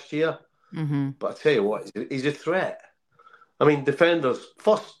to last year. Mm-hmm. But I tell you what, he's a threat. I mean, defenders,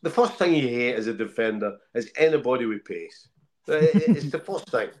 the first thing you hate as a defender is anybody with pace. It's the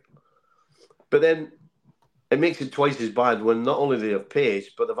first thing. But then it makes it twice as bad when not only they have pace,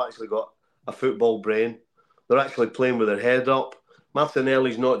 but they've actually got a football brain. They're actually playing with their head up.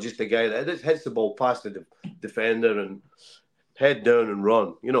 Martinelli's not just a guy that just hits the ball past the defender and head down and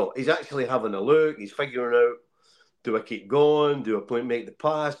run. He's actually having a look. He's figuring out, do I keep going? Do I make the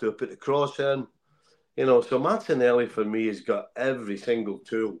pass? Do I put the cross in? So Martinelli for me has got every single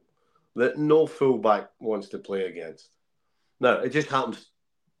tool that no fullback wants to play against. Now, it just happens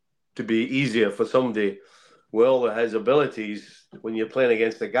to be easier for somebody with all of his abilities when you're playing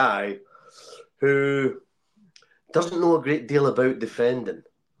against a guy who doesn't know a great deal about defending.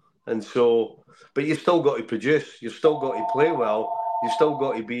 And so, but you've still got to produce. You've still got to play well. You've still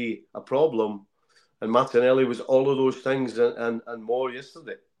got to be a problem. And Martinelli was all of those things and more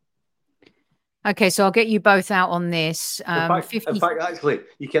yesterday. Okay, so I'll get you both out on this. In fact, actually,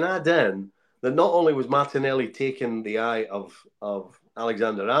 you can add in that not only was Martinelli taking the eye of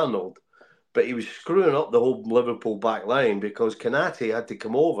Alexander-Arnold, but he was screwing up the whole Liverpool back line because Konate had to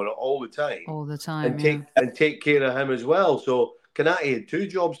come over all the time. And take care of him as well. So Konate had two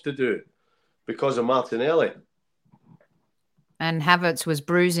jobs to do because of Martinelli. And Havertz was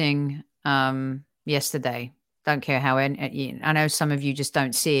bruising yesterday. Don't care how. I know some of you just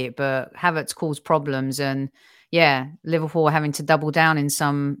don't see it, but Havertz caused problems, and Liverpool were having to double down in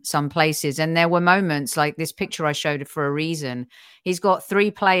some places. And there were moments like this picture I showed for a reason. He's got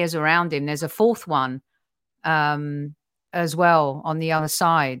 3 players around him. There's a fourth one as well on the other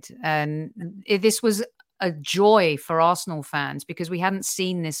side, and this was a joy for Arsenal fans because we hadn't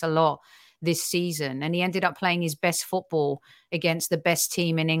seen this a lot this season. And he ended up playing his best football against the best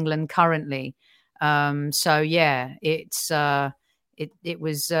team in England currently. So, yeah, it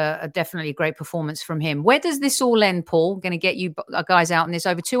was definitely a great performance from him. Where does this all end, Paul? Going to get you guys out in this.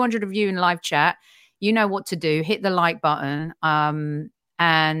 Over 200 of you in live chat. You know what to do. Hit the like button.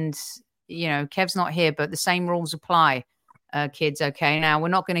 And, you know, Kev's not here, but the same rules apply, kids. Okay, now we're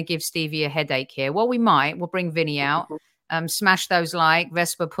not going to give Stevie a headache here. Well, we might. We'll bring Vinny out. Smash those like.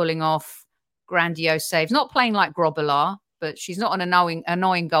 Vespa pulling off grandiose saves. Not playing like Grobbelaar, but she's not an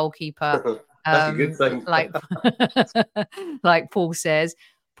annoying goalkeeper. That's a good thing. like Paul says.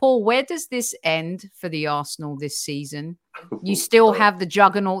 Paul, where does this end for the Arsenal this season? You still have the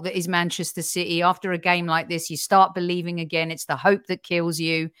juggernaut that is Manchester City. After a game like this, you start believing again. It's the hope that kills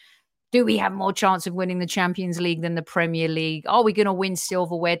you. Do we have more chance of winning the Champions League than the Premier League? Are we going to win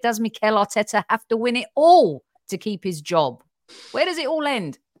silverware? Does Mikel Arteta have to win it all to keep his job? Where does it all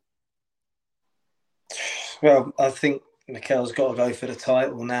end? Well, I think Mikel's got to go for the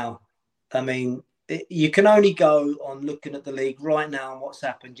title now. I mean, you can only go on looking at the league right now and what's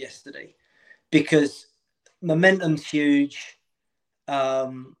happened yesterday because momentum's huge.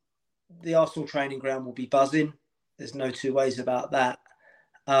 The Arsenal training ground will be buzzing. There's no two ways about that.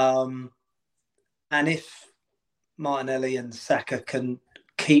 And if Martinelli and Saka can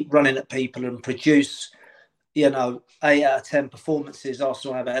keep running at people and produce, 8 out of 10 performances,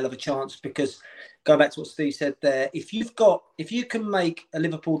 Arsenal have a hell of a chance because going back to what Steve said there, if you can make a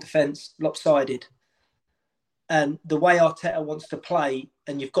Liverpool defence lopsided and the way Arteta wants to play,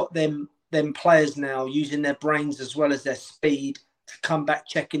 and you've got them players now using their brains as well as their speed to come back,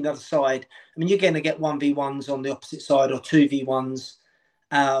 checking the other side. I mean, you're going to get 1v1s on the opposite side or 2v1s.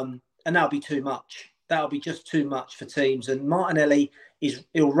 And that'll be too much. That'll be just too much for teams. And Martinelli,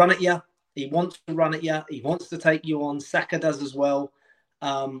 he'll run at you. He wants to run at you. He wants to take you on. Saka does as well.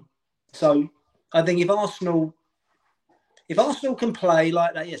 So I think if Arsenal can play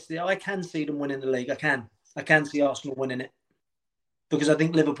like that yesterday, I can see them winning the league. I can see Arsenal winning it. Because I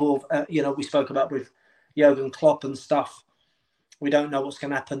think Liverpool, we spoke about with Jurgen Klopp and stuff. We don't know what's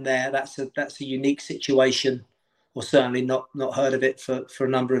going to happen there. That's a unique situation. Or certainly not heard of it for a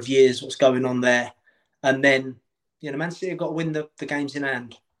number of years, what's going on there. And then, Man City have got to win the games in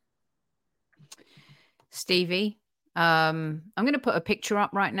hand. Stevie, I'm going to put a picture up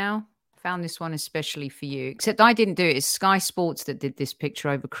right now. Found this one especially for you. Except I didn't do it. It's Sky Sports that did this picture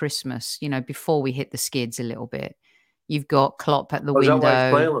over Christmas, before we hit the skids a little bit. You've got Klopp at the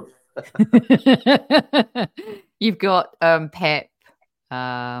window. You've got Pep,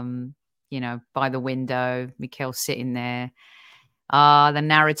 by the window, Mikel sitting there. The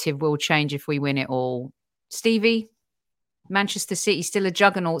narrative will change if we win it all. Stevie, Manchester City still a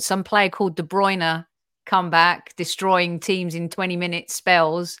juggernaut. Some player called De Bruyne come back, destroying teams in 20-minute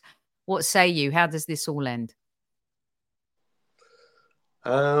spells. What say you? How does this all end?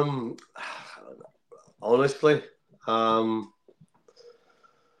 Honestly, I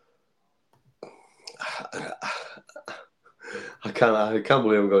can't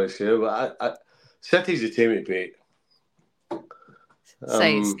believe I'm going to say it, but City's the team to beat.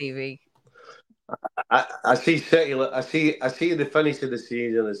 Say it, Stevie. I see City. I see the finish of the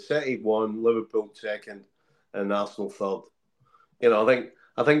season as City 1, Liverpool 2nd, and Arsenal 3rd.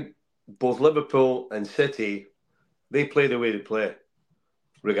 I think both Liverpool and City, they play the way they play,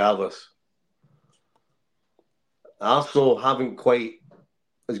 regardless. Arsenal haven't quite,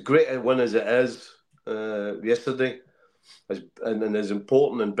 as great a win as it is yesterday, and as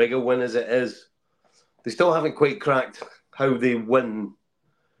important and big a win as it is, they still haven't quite cracked how they win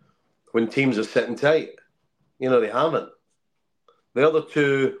when teams are sitting tight. They haven't. The other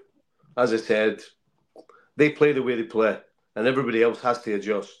two, as I said, they play the way they play, and everybody else has to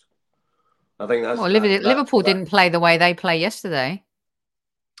adjust. I think that's... Well, Liverpool didn't play the way they play yesterday.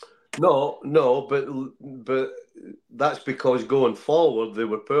 No, but that's because going forward they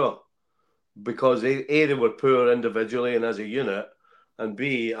were poor. Because A, they were poor individually and as a unit, and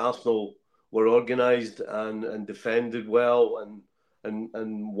B, Arsenal were organised and defended well and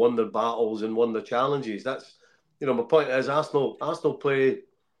won their battles and won their challenges. That's, my point is Arsenal play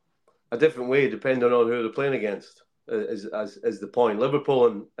a different way depending on who they're playing against, is the point.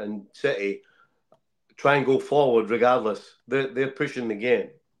 Liverpool and City try and go forward regardless. They're pushing the game.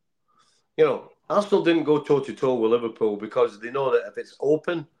 Arsenal didn't go toe-to-toe with Liverpool because they know that if it's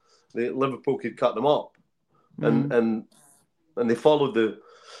open, Liverpool could cut them up. And they followed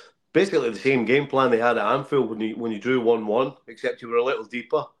basically the same game plan they had at Anfield when you drew 1-1, except you were a little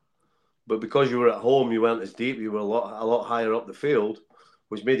deeper. But because you were at home, you weren't as deep. You were a lot higher up the field,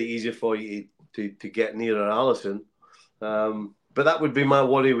 which made it easier for you to get nearer Alisson. But that would be my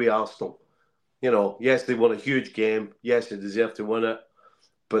worry with Arsenal. You know, yes, they won a huge game. Yes, they deserve to win it,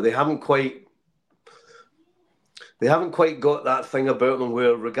 but they haven't quite got that thing about them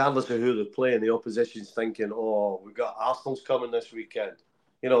where, regardless of who they're playing, the opposition's thinking, "Oh, we've got Arsenal's coming this weekend."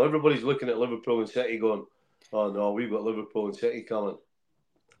 You know, everybody's looking at Liverpool and City, going, "Oh no, we've got Liverpool and City coming."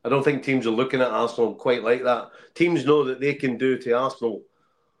 I don't think teams are looking at Arsenal quite like that. Teams know that they can do to Arsenal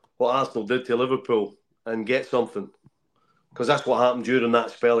what Arsenal did to Liverpool and get something. Because that's what happened during that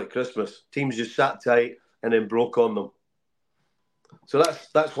spell at Christmas. Teams just sat tight and then broke on them. So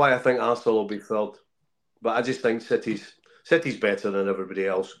that's why I think Arsenal will be third. But I just think City's better than everybody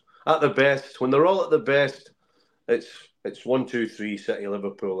else. At their best, when they're all at their best, it's 1, 2, 3, City,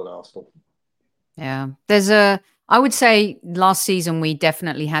 Liverpool and Arsenal. Yeah. I would say last season we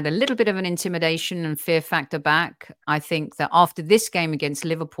definitely had a little bit of an intimidation and fear factor back. I think that after this game against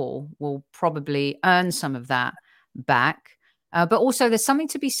Liverpool, we'll probably earn some of that back. But also there's something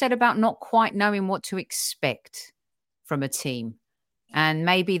to be said about not quite knowing what to expect from a team. And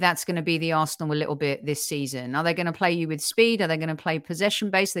maybe that's going to be the Arsenal a little bit this season. Are they going to play you with speed? Are they going to play possession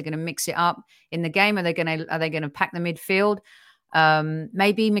based? They're going to mix it up in the game. Are they going to pack the midfield?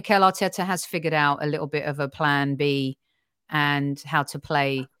 Maybe Mikel Arteta has figured out a little bit of a plan B and how to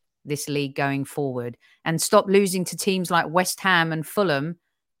play this league going forward and stop losing to teams like West Ham and Fulham.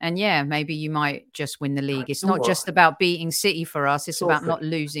 And yeah, maybe you might just win the league. It's not just about beating City for us. It's about not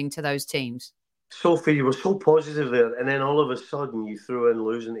losing to those teams. Sophie, you were so positive there. And then all of a sudden you threw in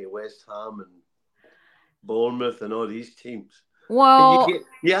losing to West Ham and Bournemouth and all these teams. Well,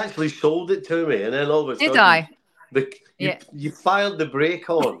 you actually sold it to me. And then all of a sudden... Did I? You fired the brake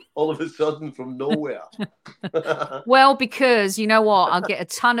on all of a sudden from nowhere. Well, because you know what? I'll get a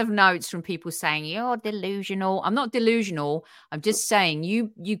ton of notes from people saying, you're delusional. I'm not delusional. I'm just saying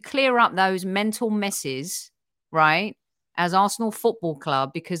you clear up those mental messes, right? As Arsenal Football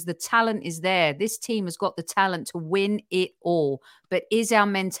Club, because the talent is there. This team has got the talent to win it all. But is our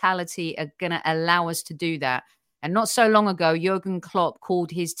mentality going to allow us to do that? And not so long ago, Jurgen Klopp called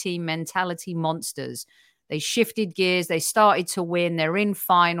his team mentality monsters. They shifted gears. They started to win. They're in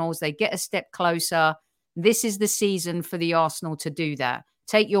finals. They get a step closer. This is the season for the Arsenal to do that.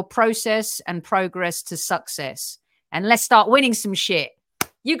 Take your process and progress to success. And let's start winning some shit.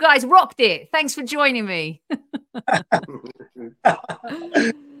 You guys rocked it. Thanks for joining me.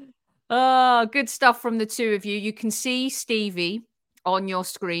 Oh, good stuff from the two of you. You can see Stevie on your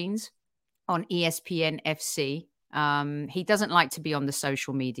screens on ESPN FC. He doesn't like to be on the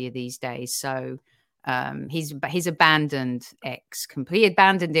social media these days. So he's abandoned X. He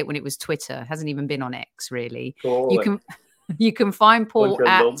abandoned it when it was Twitter. Hasn't even been on X, really. You can find Paul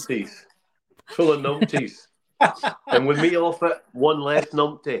at... Full of numpties. And with me off it, one less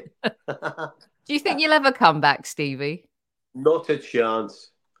numpty. Do you think you'll ever come back, Stevie? Not a chance.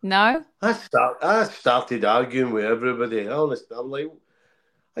 No? I started arguing with everybody. Honestly, I'm like,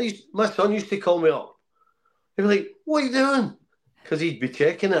 my son used to call me up. He'd be like, what are you doing? Because he'd be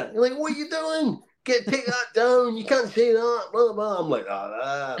checking it. He's like, what are you doing? Take that down. You can't say that. Blah, blah. I'm like,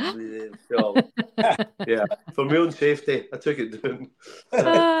 so, yeah, for my own safety, I took it down.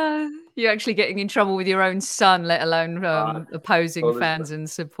 You're actually getting in trouble with your own son, let alone opposing fans and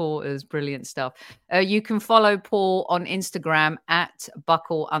supporters. Brilliant stuff. You can follow Paul on Instagram at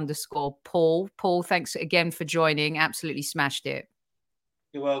 @buckle_Paul. Paul, thanks again for joining. Absolutely smashed it.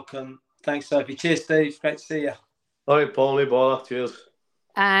 You're welcome. Thanks, Sophie. Cheers, Steve. Great to see you. All right, Paul, no bother. Cheers.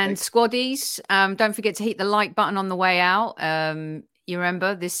 And squaddies, don't forget to hit the like button on the way out. You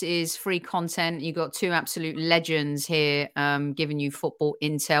remember, this is free content. You got two absolute legends here giving you football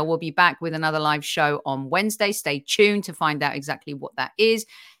intel. We'll be back with another live show on Wednesday. Stay tuned to find out exactly what that is.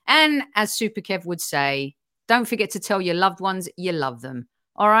 And as Super Kev would say, don't forget to tell your loved ones you love them.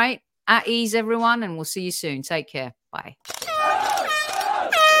 All right? At ease, everyone, and we'll see you soon. Take care. Bye.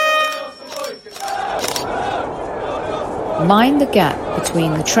 Mind the gap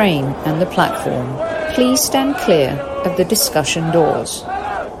between the train and the platform. Please stand clear of the discussion doors.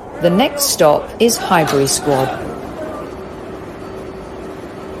 The next stop is Highbury Squad.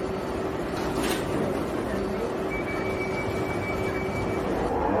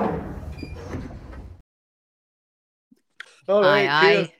 All right, aye.